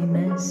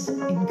loveliness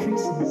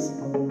increases.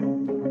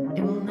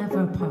 It will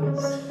never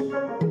pass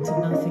into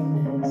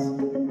nothingness,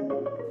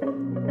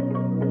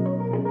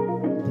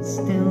 but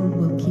still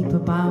will keep a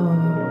bower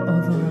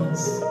over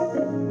us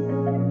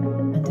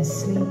and a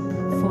sleep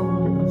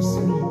full of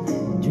sweet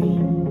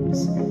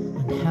dreams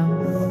and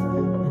health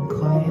and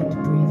quiet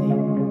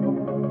breathing.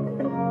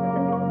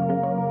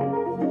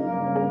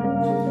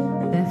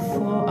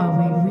 Therefore are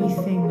we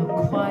wreathing a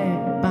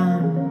quiet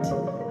band to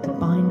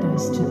bind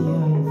us to the earth.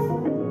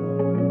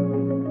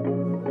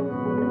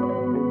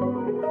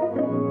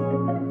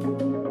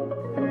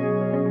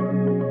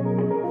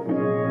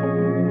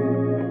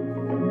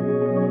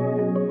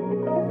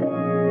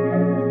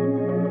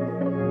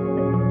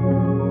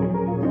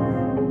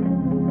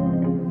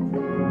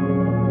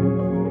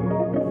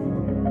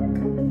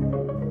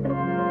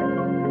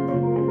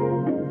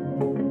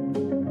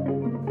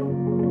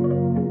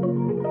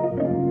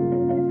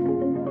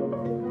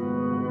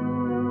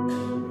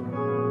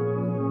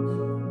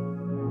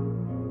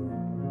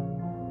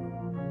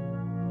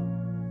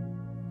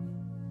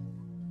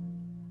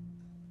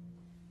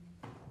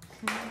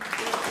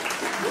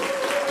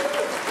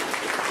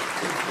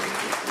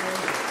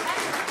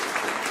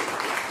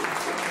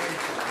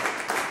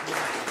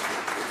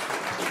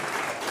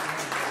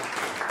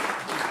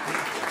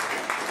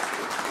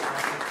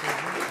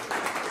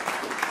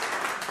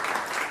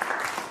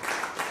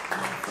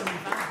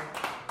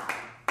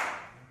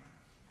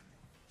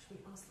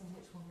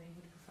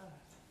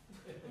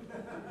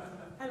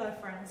 Hello,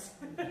 friends.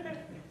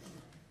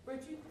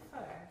 Would you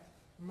prefer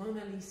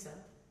Mona Lisa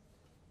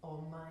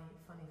or My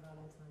Funny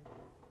Valentine?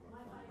 My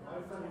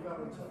Funny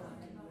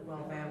Valentine.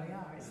 Well, there we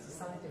are. It's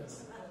decided.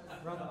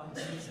 Rather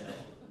unseasonal.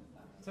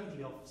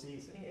 Totally off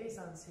season. It is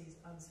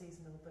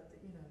unseasonal, but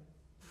you know.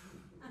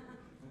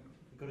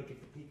 You've got to give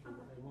the people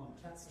what they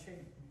want. That's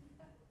true.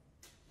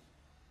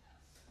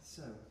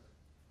 So.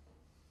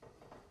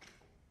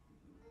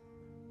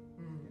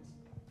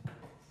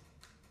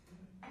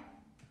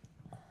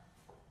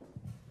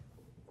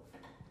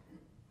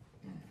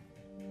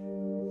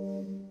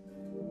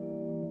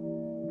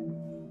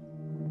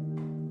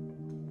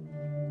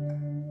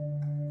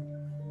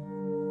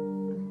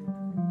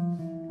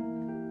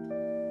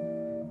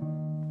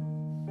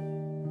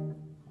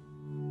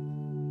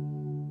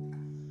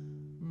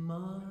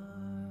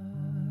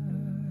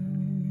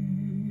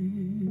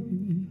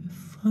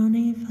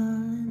 Funny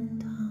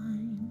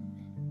Valentine,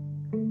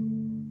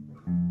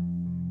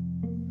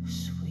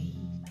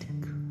 sweet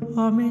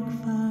comic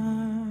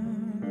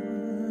Valentine,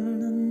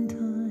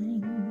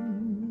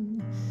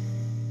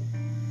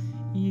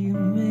 you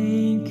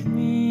make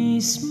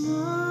me smile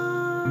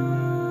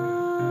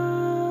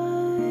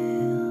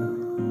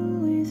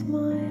with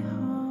my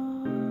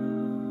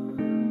heart.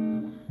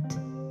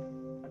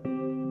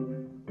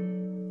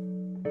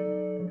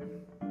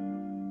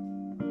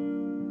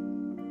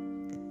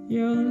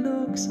 Your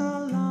looks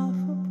are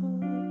laughable,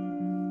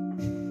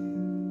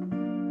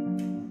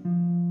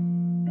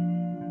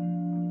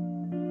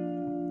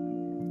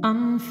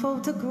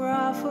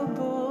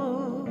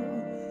 unphotographable,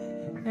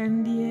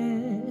 and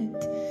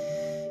yet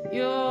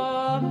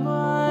you're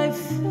my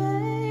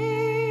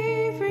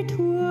favorite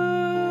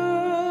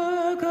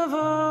work of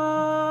art.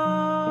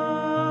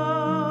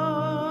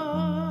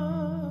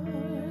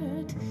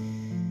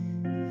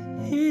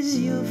 Is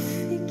your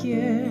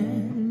figure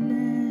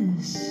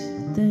less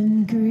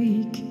than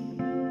Greek?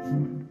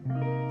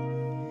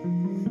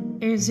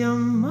 Is your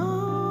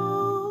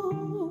mouth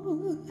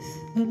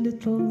a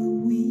little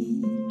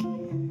weak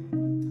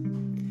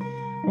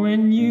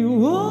when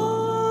you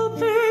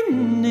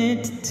open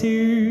it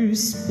to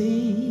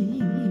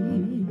speak?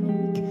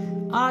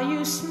 Are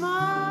you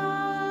smart?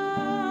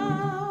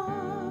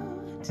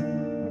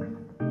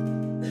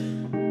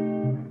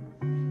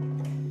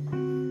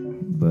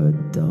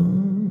 But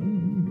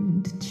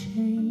don't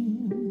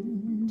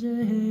change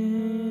a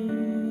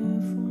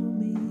hair for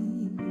me.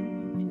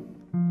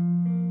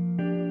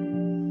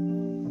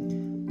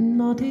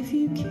 Not if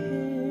you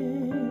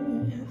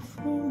care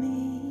for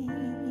me.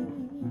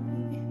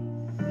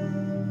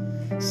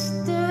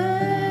 Stay,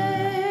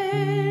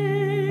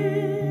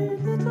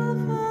 little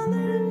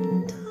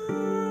Valentine,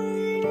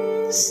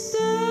 stay.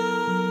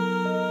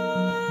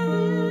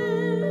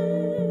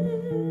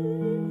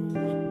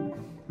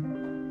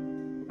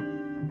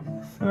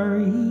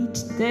 For each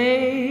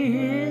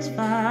day is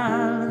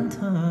Valentine's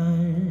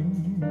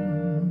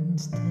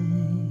Day.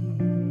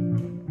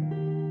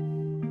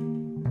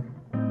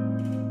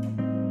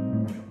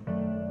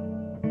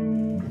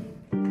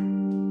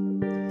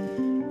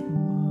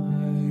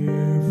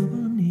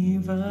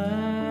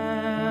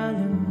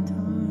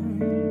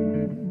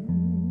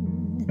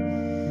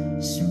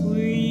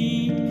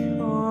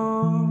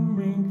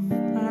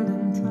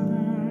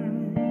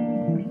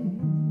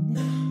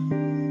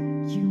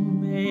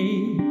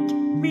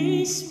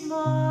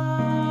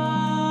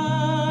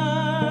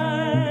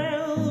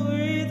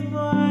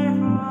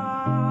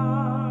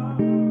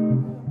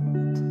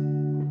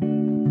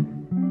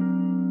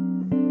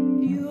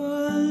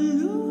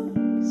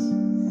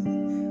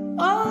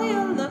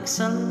 looks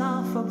are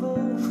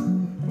laughable.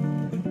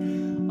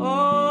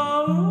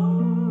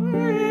 Oh,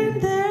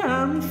 and they're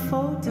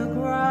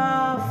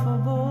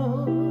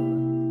unphotographable.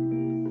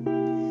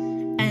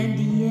 And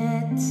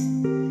yet,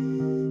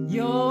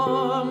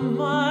 you're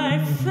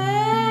my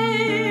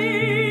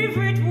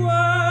favorite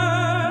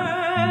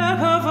work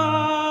of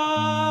art.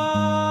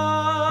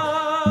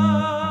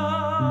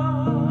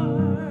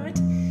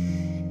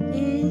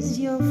 Is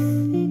your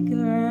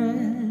figure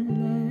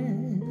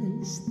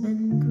less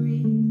than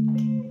Greek?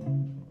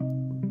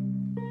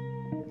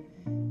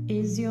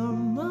 Is your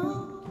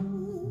mouth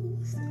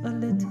a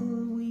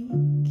little weak?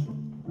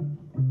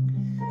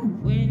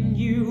 When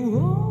you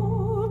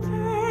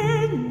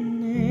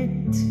open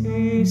it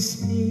to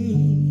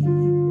speak,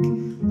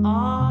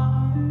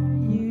 are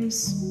you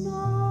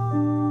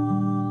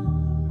smart?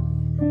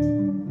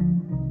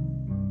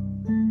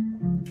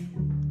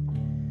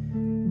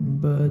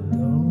 But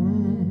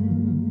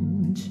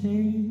don't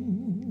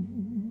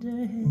change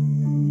a hair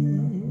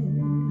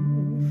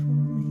for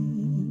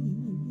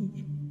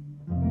me.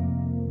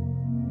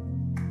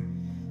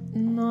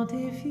 Not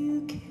if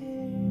you care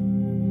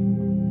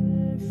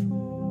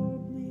for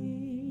me.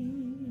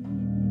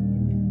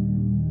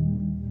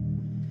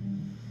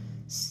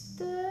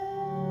 Stand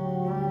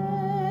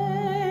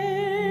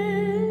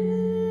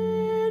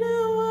a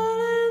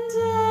while in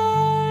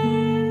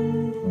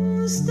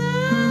time. Stand.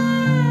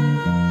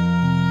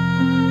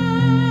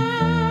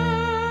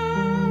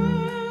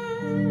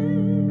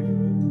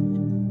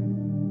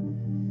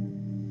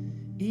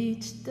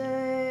 Each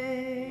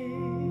day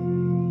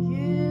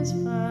is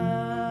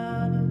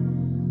Valentine's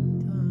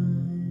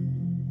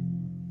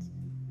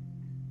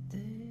Day.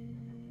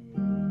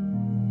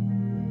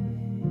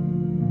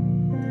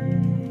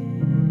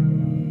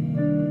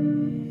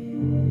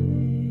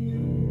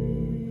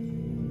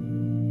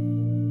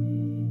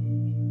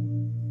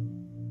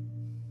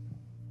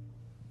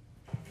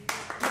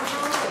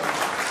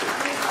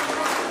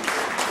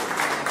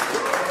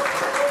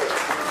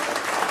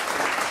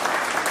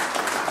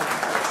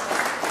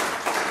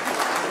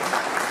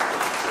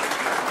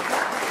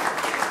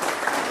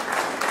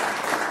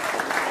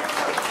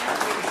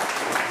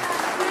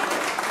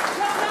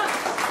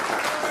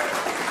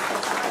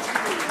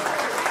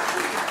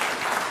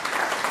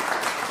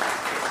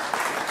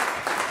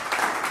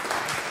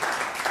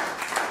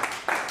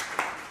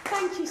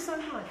 Thank you so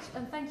much,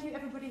 and thank you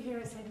everybody here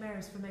at St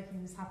Mary's for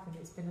making this happen.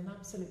 It's been an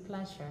absolute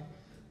pleasure.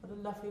 What a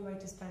lovely way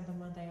to spend a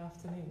Monday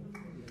afternoon.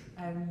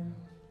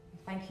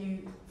 Thank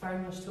you very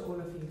much to all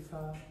of you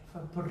for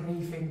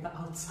braving the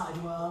outside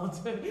world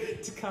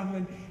to come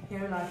and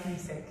hear live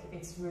music.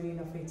 It's really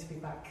lovely to be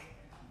back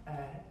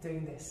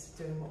doing this,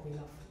 doing what we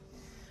love.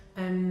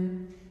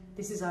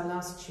 This is our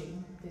last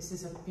tune. This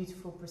is a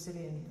beautiful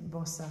Brazilian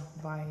bossa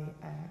by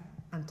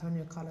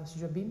Antonio Carlos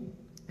Jobim,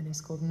 and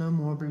it's called No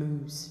More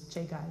Blues.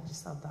 Chega de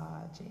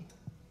saudade.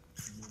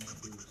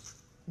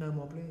 No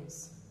more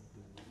blues.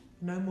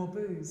 No more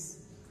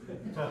booze.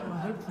 I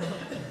hope not.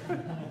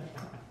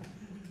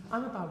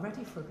 I'm about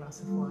ready for a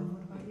glass of wine.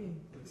 What about you?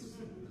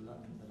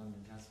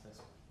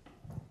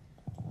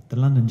 The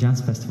London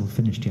Jazz Festival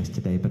finished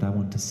yesterday, but I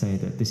want to say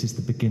that this is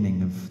the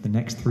beginning of the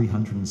next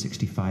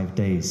 365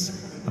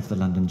 days of the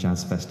London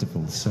Jazz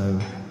Festival. So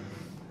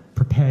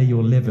prepare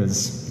your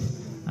livers.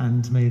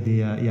 And may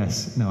the,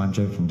 yes, no, I'm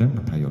joking, don't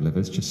prepare your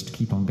livers, just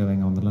keep on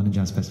going on. The London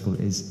Jazz Festival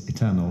is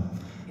eternal.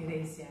 It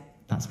is, yeah.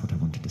 That's what I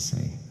wanted to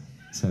say.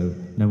 So,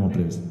 no more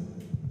blues.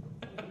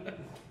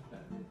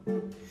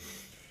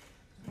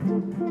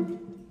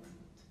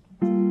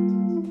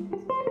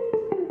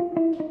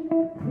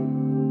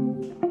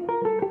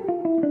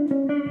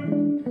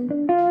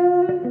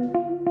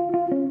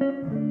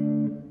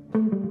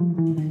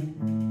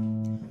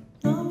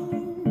 No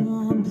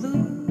more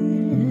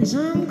blues,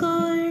 I'm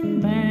going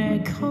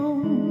back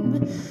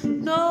home.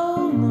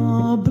 No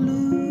more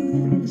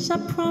blues, I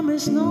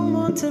promise no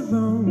more to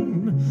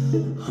roam.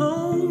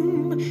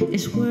 Home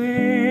is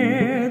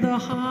where the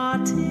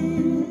heart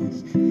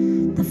is.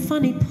 The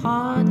funny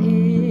part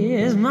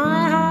is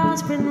my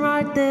heart's been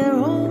right there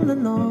all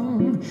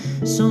along.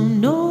 So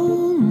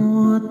no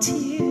more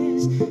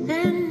tears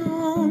and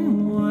no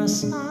more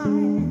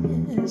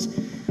sighs.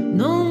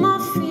 No more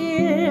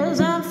fears,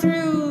 I'm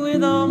through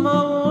with all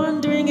my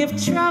wondering. If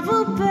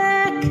trouble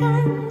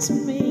beckons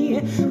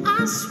me,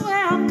 I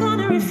swear I'm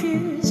gonna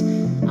refuse.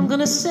 I'm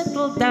gonna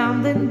settle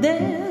down, then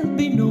there'll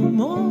be no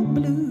more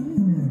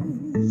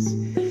blues.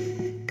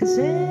 'Cause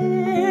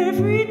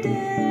every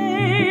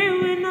day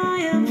when I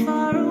am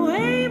far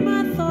away,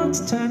 my thoughts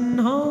turn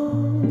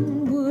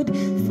homeward,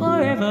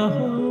 forever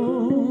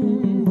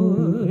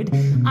homeward.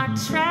 I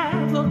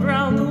traveled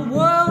round the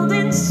world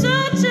in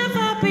search of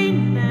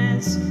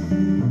happiness,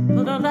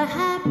 but all the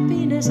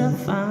happiness I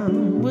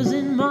found was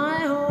in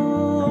my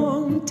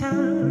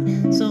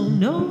hometown. So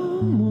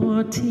no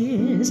more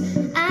tears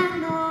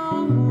and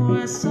no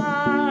more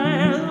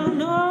sighs,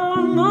 no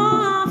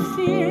more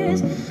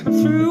fears. I'm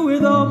through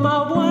with all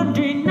my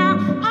wondering now.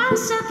 I'll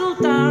settle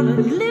down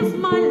and live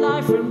my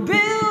life and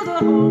build a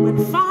home and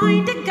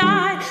find a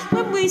guy.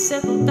 When we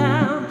settle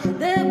down,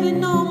 there'll be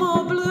no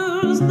more blue.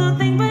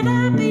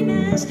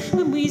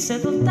 When we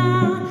settle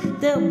down,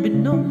 there'll be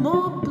no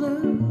more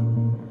blues.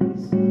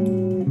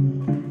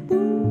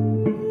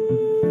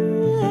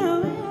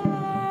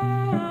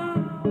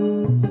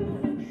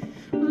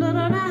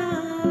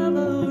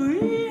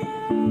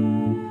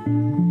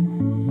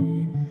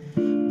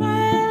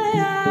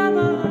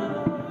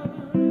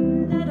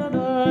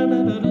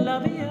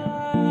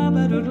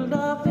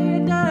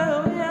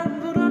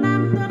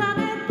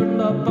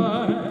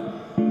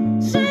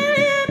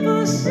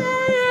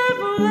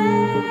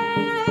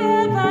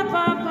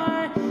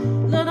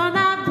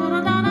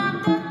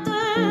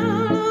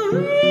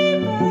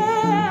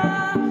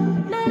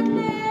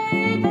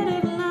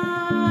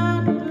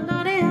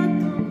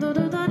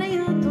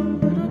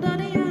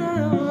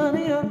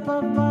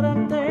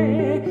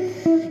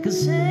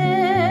 Cause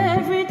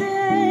every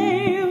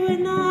day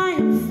when I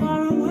am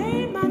far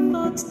away, my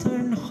thoughts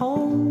turn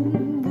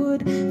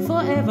homeward,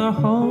 forever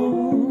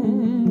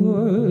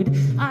homeward.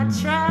 I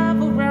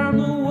travel around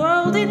the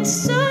world in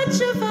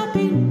search of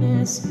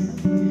happiness,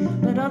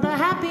 but all the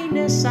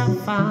happiness I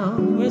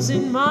found was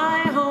in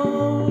my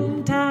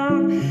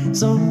hometown.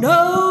 So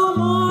no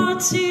more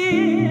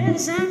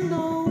tears and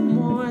no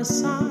more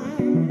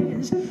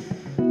sighs,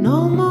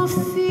 no more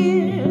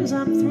fears.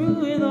 I'm through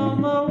with all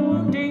my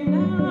wondering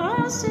now.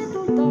 I'll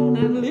settle down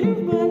and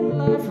live my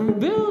life and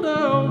build a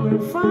home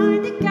and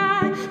find a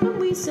guy. When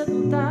we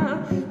settle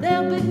down,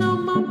 there'll be no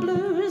more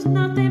blues,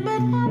 nothing but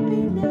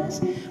happiness.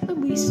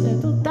 When we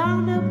settle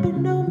down, there'll be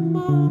no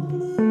more blues.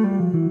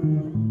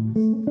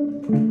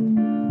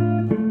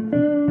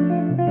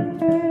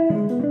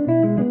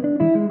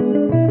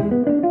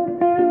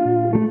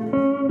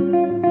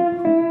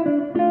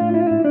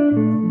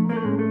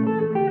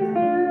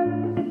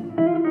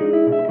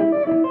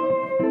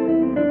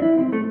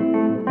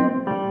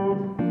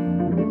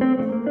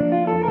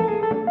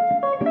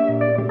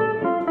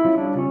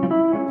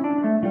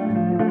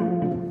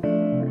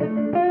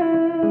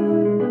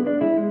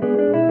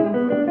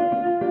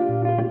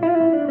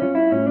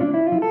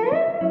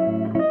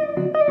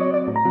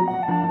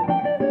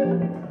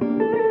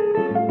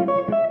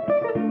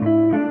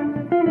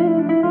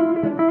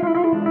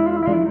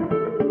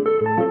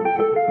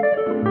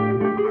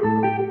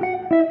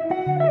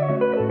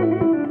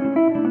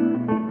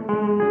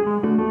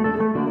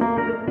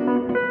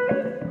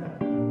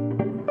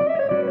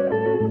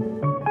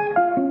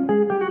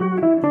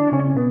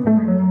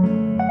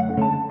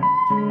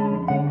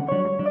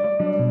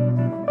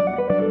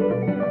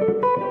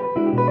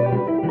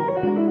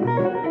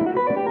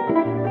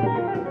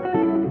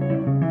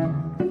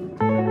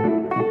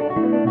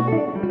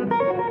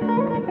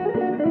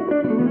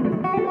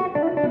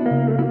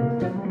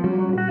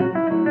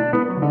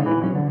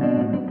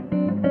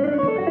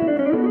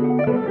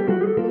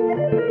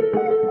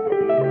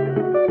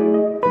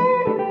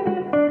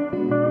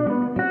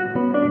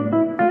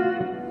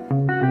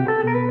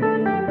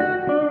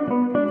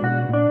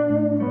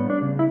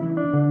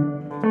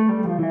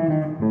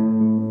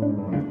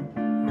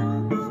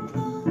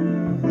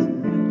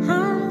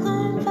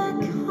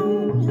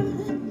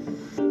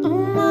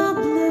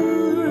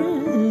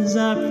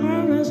 I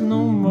promise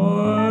no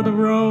more to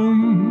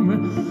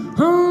roam.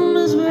 Home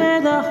is where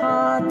the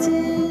heart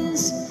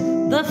is.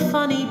 The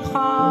funny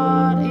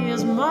part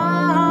is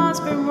my heart's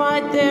been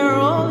right there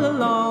all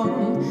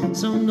along.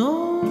 So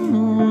no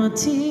more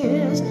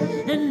tears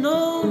and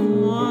no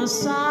more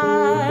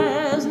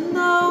sighs,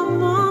 no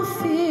more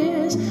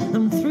fears.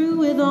 I'm through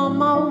with all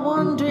my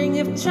wondering.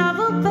 If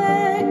travel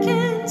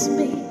beckons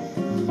me,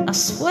 I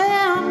swear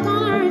I'm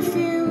gonna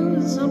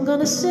refuse. I'm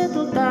gonna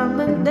settle down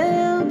and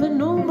there'll be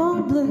no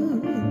more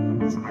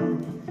blues.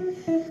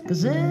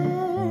 'Cause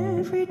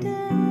every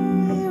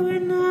day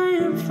when I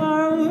am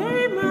far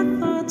away, my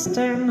thoughts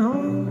turn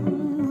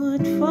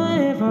homeward,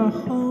 forever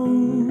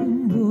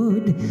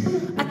homeward.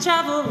 I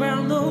travel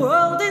around the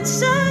world in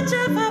search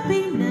of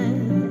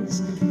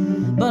happiness,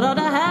 but all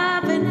the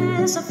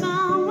happiness I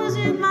found was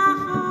in my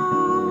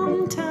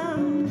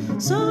hometown.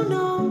 So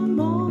no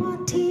more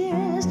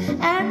tears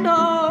and no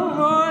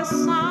more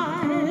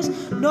sighs,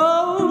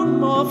 no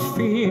more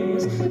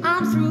fears.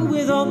 I'm through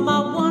with all my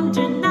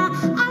wondering now.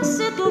 I'll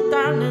settle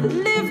down and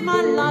live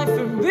my life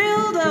and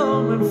build a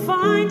home and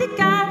find a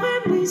guy.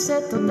 When we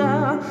settle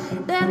down,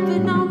 there'll be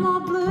no more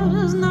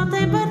blues,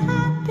 nothing but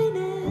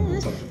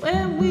happiness.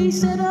 When we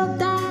settle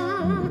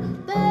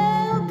down,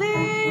 there'll be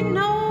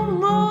no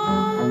more.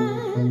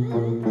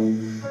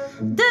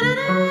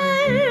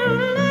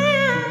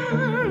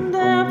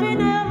 There'll be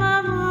no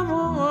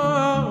more.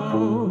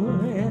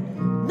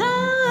 No,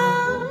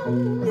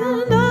 no,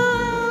 no.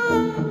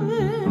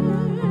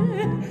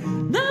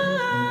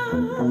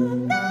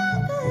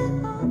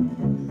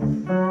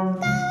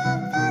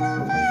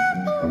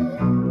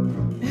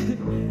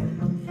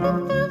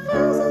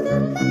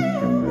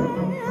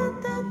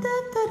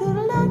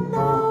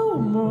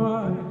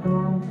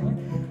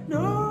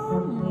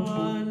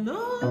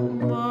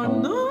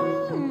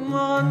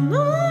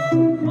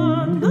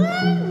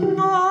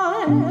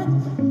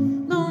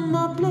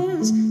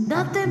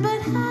 Nothing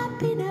but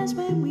happiness.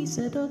 When we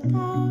settle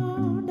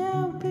down,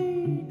 there'll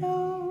be no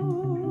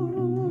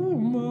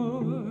more.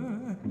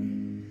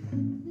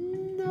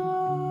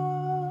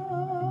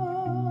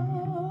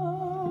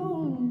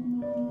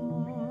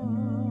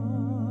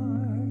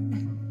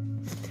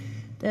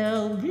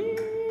 there'll be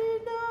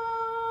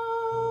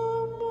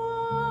no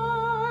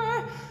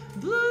more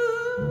blues.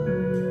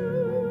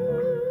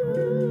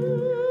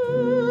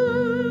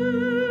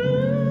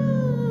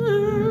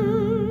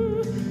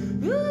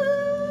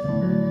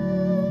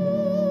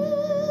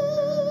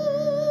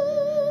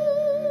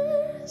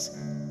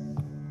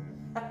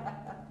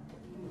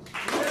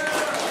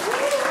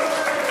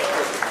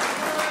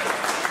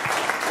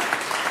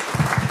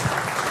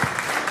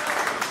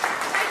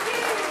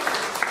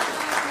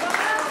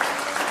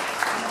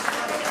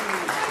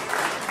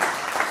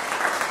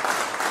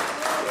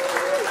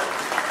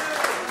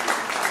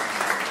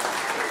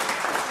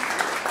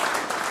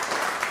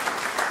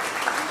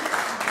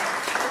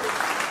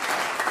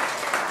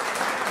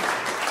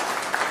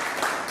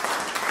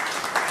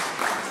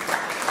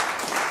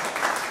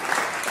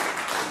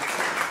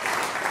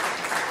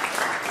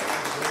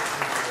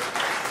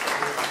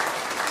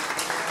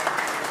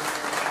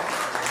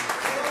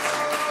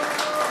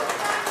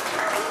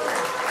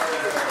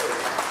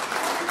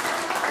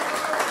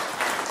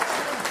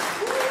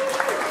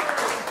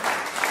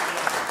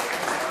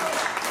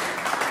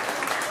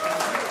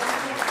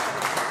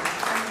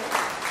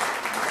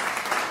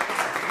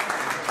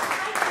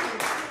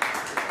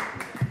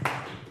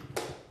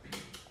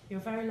 You're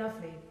very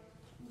lovely.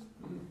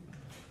 All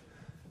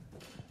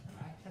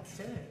right, let's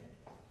do it.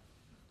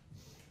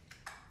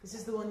 This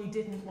is the one you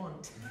didn't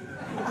want.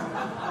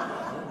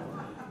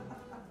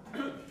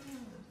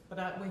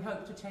 But we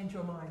hope to change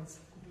your minds.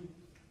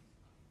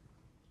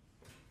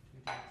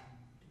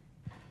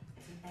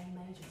 It's an A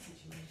major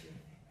situation.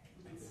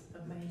 It's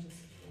a major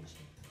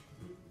situation.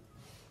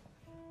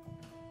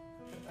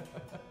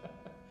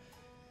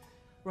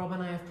 Rob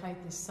and I have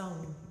played this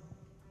song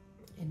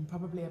in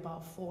probably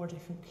about 4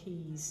 different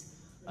keys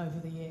over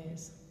the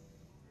years.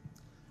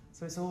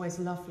 So it's always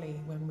lovely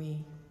when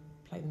we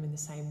play them in the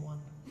same one.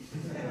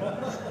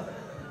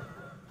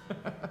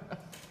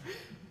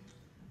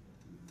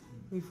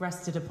 We've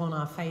rested upon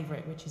our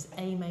favourite, which is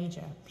A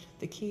major,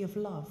 the key of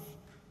love.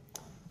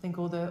 I think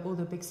all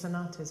the big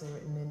sonatas are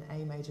written in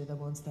A major, the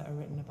ones that are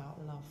written about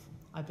love,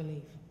 I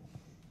believe.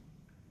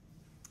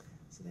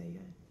 So there you go.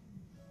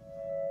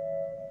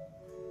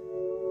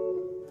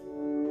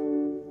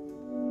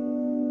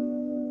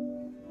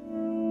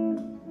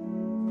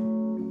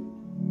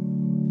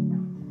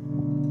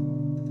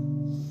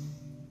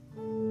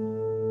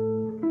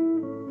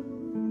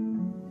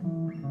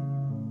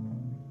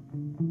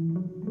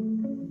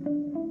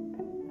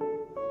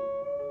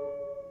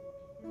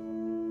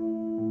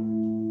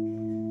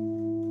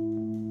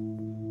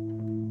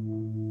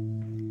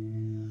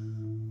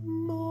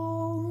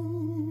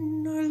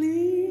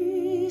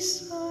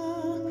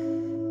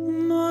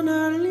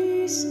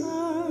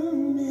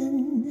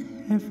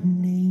 Have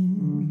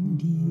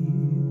named you.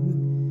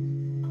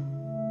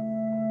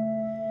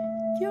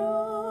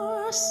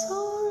 You're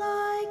so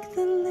like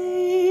the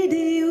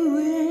lady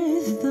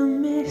with the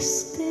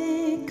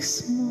mystic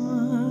smile.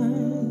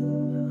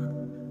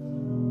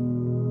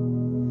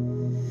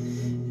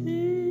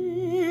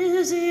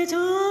 Is it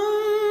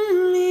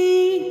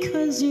only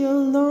 'cause you're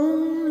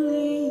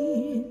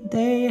lonely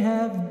they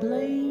have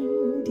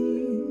blamed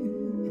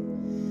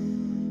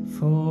you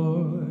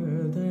for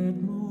that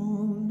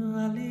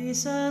Mona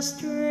Lisa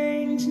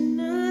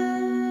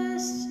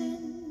strangeness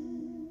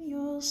in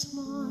your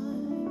smile?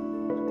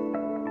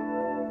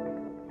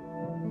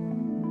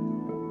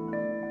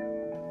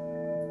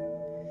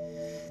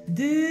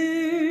 Do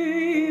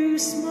you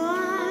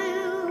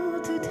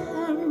smile to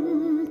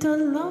tempt a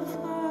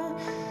lover,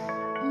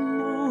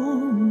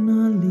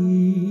 Mona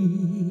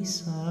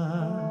Lisa?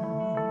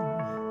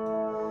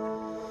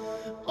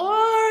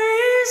 Or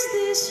is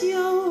this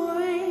your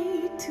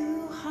way to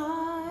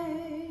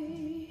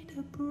hide a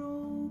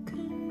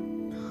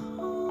broken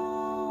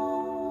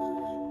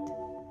heart?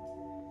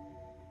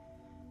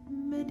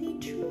 Many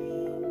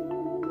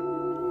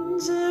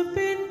dreams have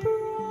been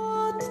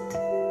brought to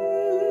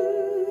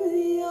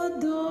your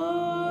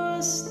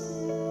doorstep.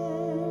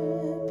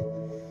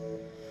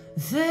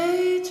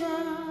 They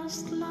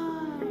just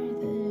lie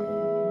there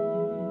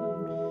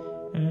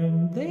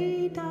and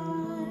they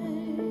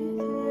die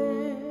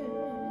there.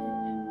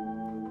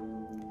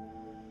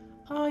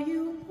 Are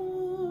you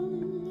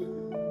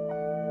warm?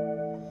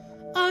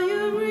 Are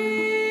you real?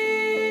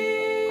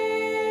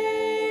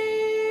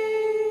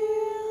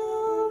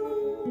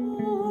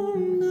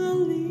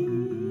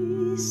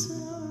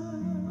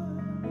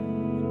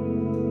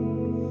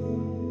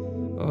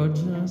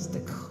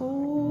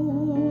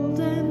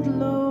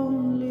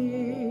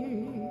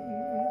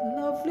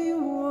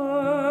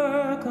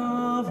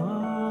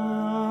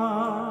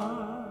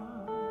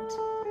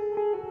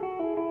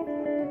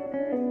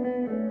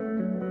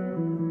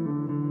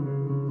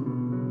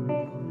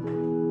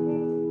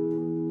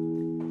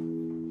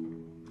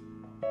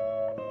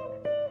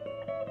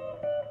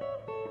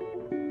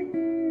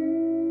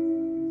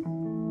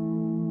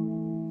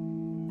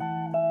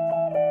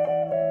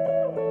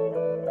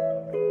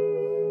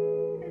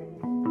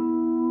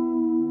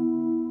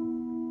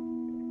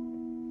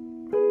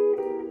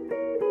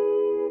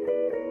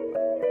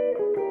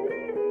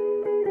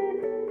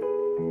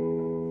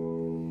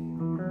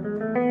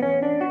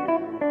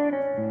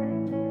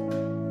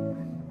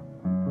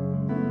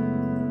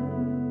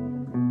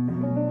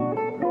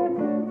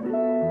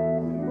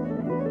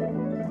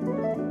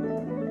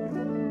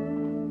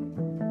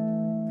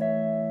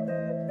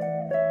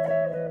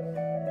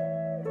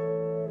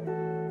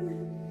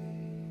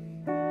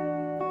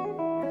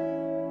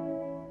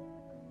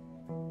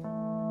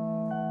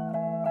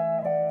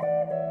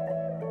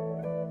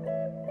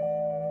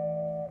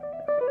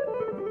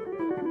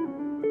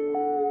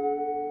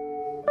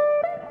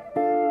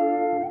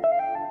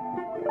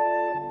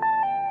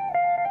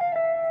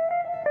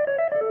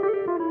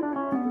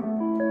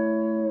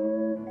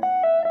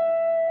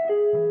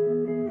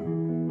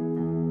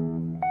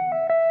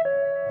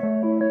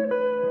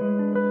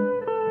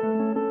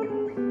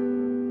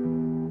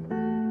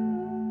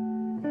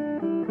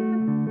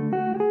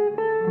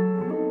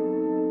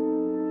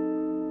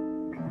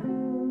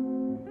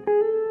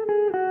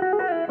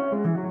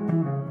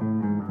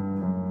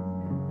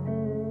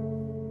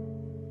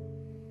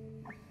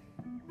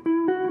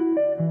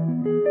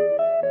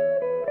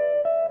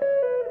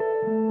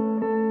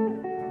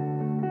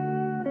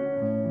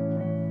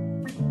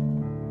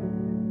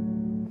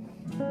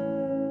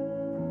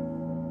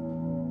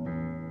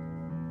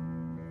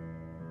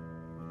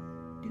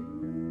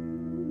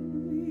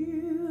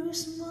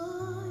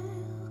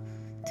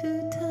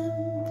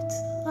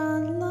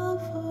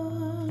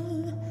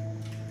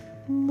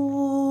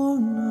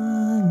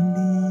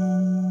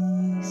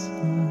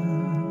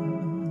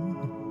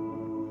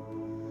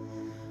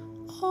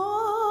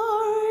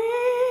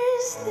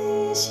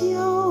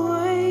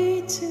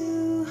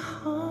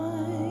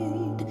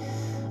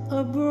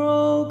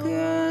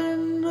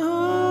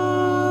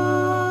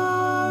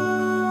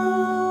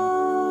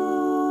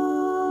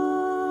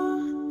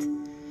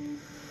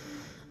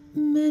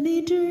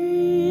 many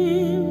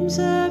dreams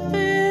have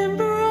been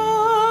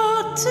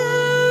brought to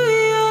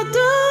your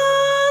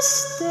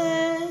doorstep.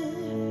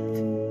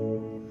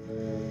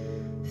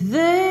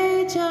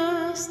 They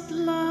just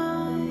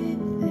lie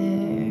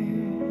there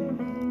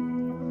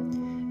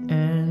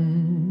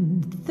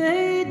and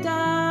they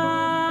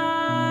die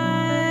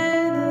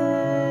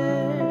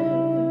there.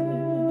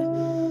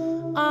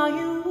 Are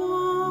you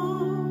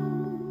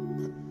warm?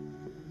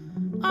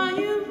 Are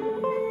you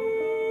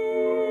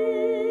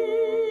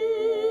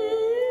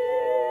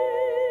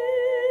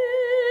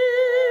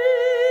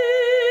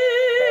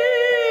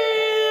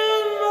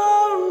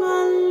Mona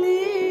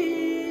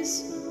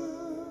Lisa?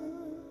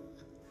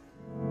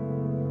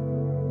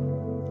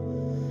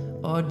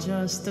 Or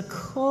just a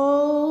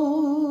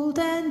cold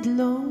and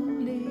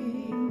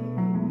lonely,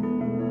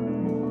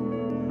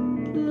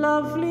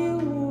 lovely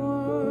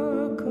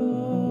work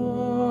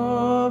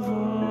of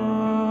art?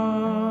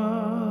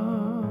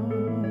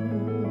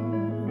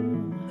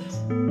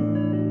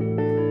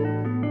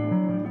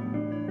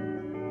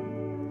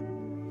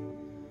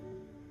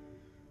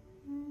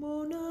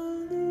 Mona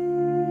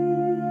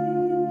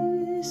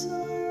Lisa.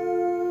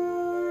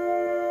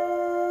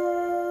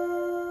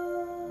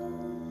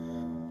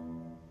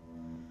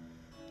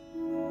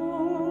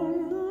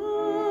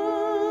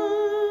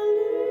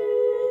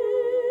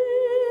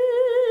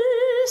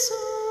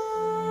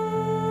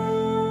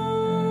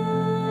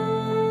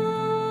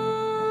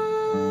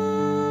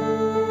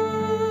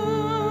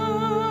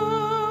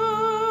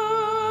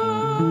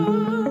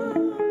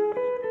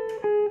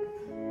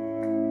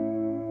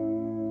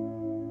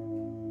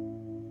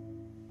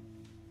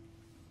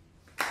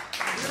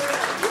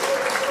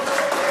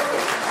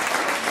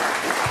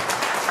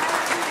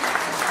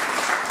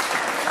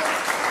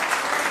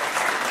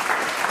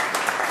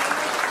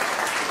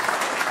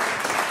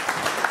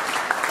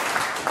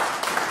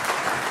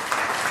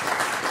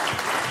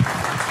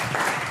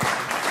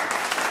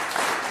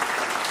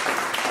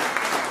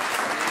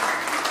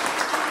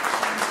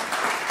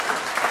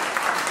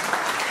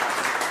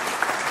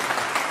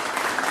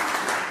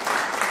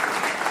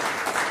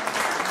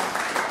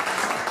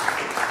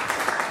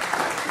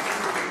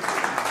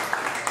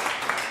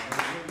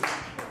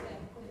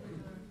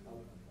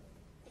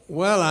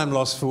 Well, I'm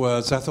lost for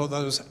words. I thought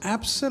that was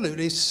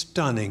absolutely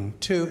stunning.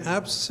 Two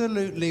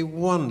absolutely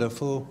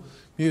wonderful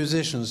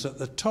musicians at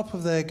the top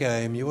of their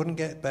game. You wouldn't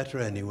get better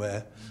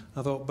anywhere.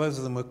 I thought both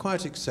of them were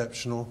quite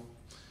exceptional,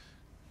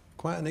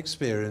 quite an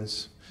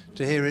experience.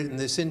 To hear it in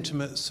this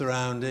intimate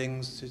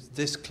surroundings,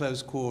 this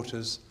close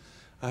quarters.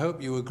 I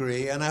hope you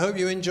agree, and I hope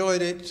you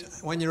enjoyed it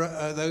when you're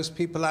those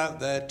people out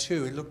there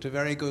too. It looked a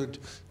very good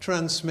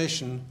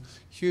transmission.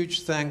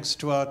 Huge thanks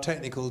to our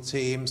technical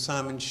team,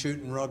 Simon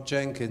Shute and Rob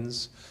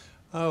Jenkins.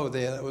 Oh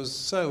dear, that was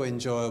so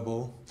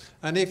enjoyable.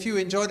 And if you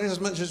enjoyed it as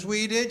much as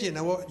we did, you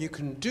know what you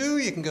can do.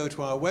 You can go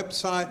to our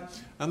website,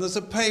 and there's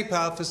a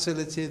PayPal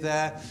facility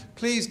there.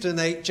 Please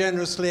donate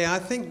generously. I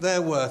think they're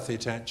worth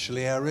it,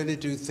 actually. I really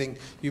do think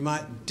you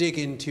might dig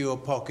into your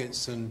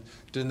pockets and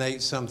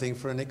donate something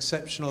for an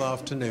exceptional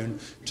afternoon.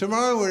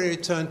 Tomorrow we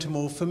return to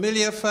more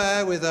familiar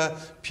fare with a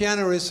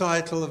piano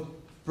recital of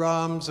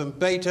Brahms and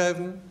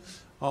Beethoven.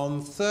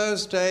 On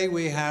Thursday,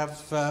 we have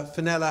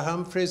Fenella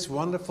Humphreys,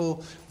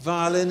 wonderful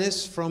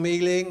violinist from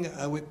Ealing.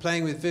 We're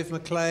playing with Viv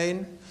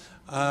McLean,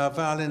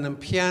 violin and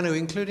piano,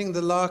 including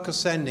the Lark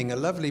Ascending, a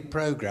lovely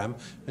program.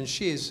 And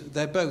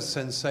they're both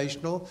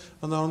sensational.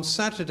 And on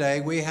Saturday,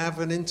 we have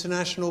an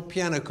international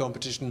piano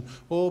competition,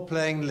 all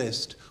playing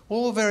Liszt.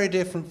 All very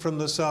different from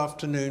this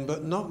afternoon,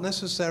 but not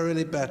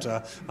necessarily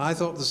better. I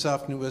thought this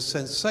afternoon was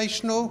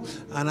sensational,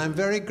 and I'm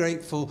very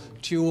grateful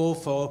to you all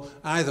for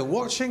either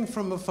watching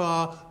from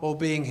afar or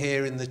being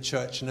here in the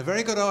church. And a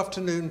very good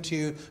afternoon to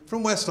you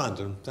from West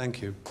London.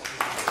 Thank you.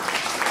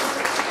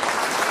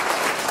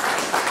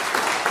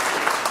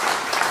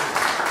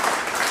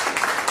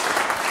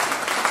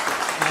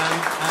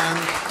 And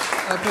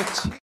a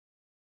bit...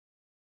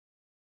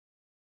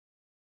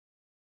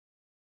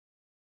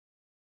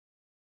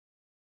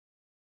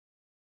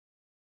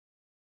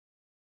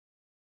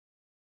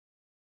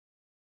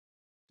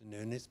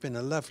 It's been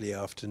a lovely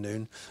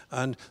afternoon,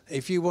 and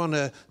if you want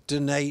to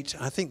donate,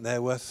 I think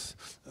they're worth,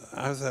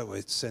 I thought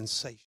it's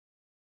sensational.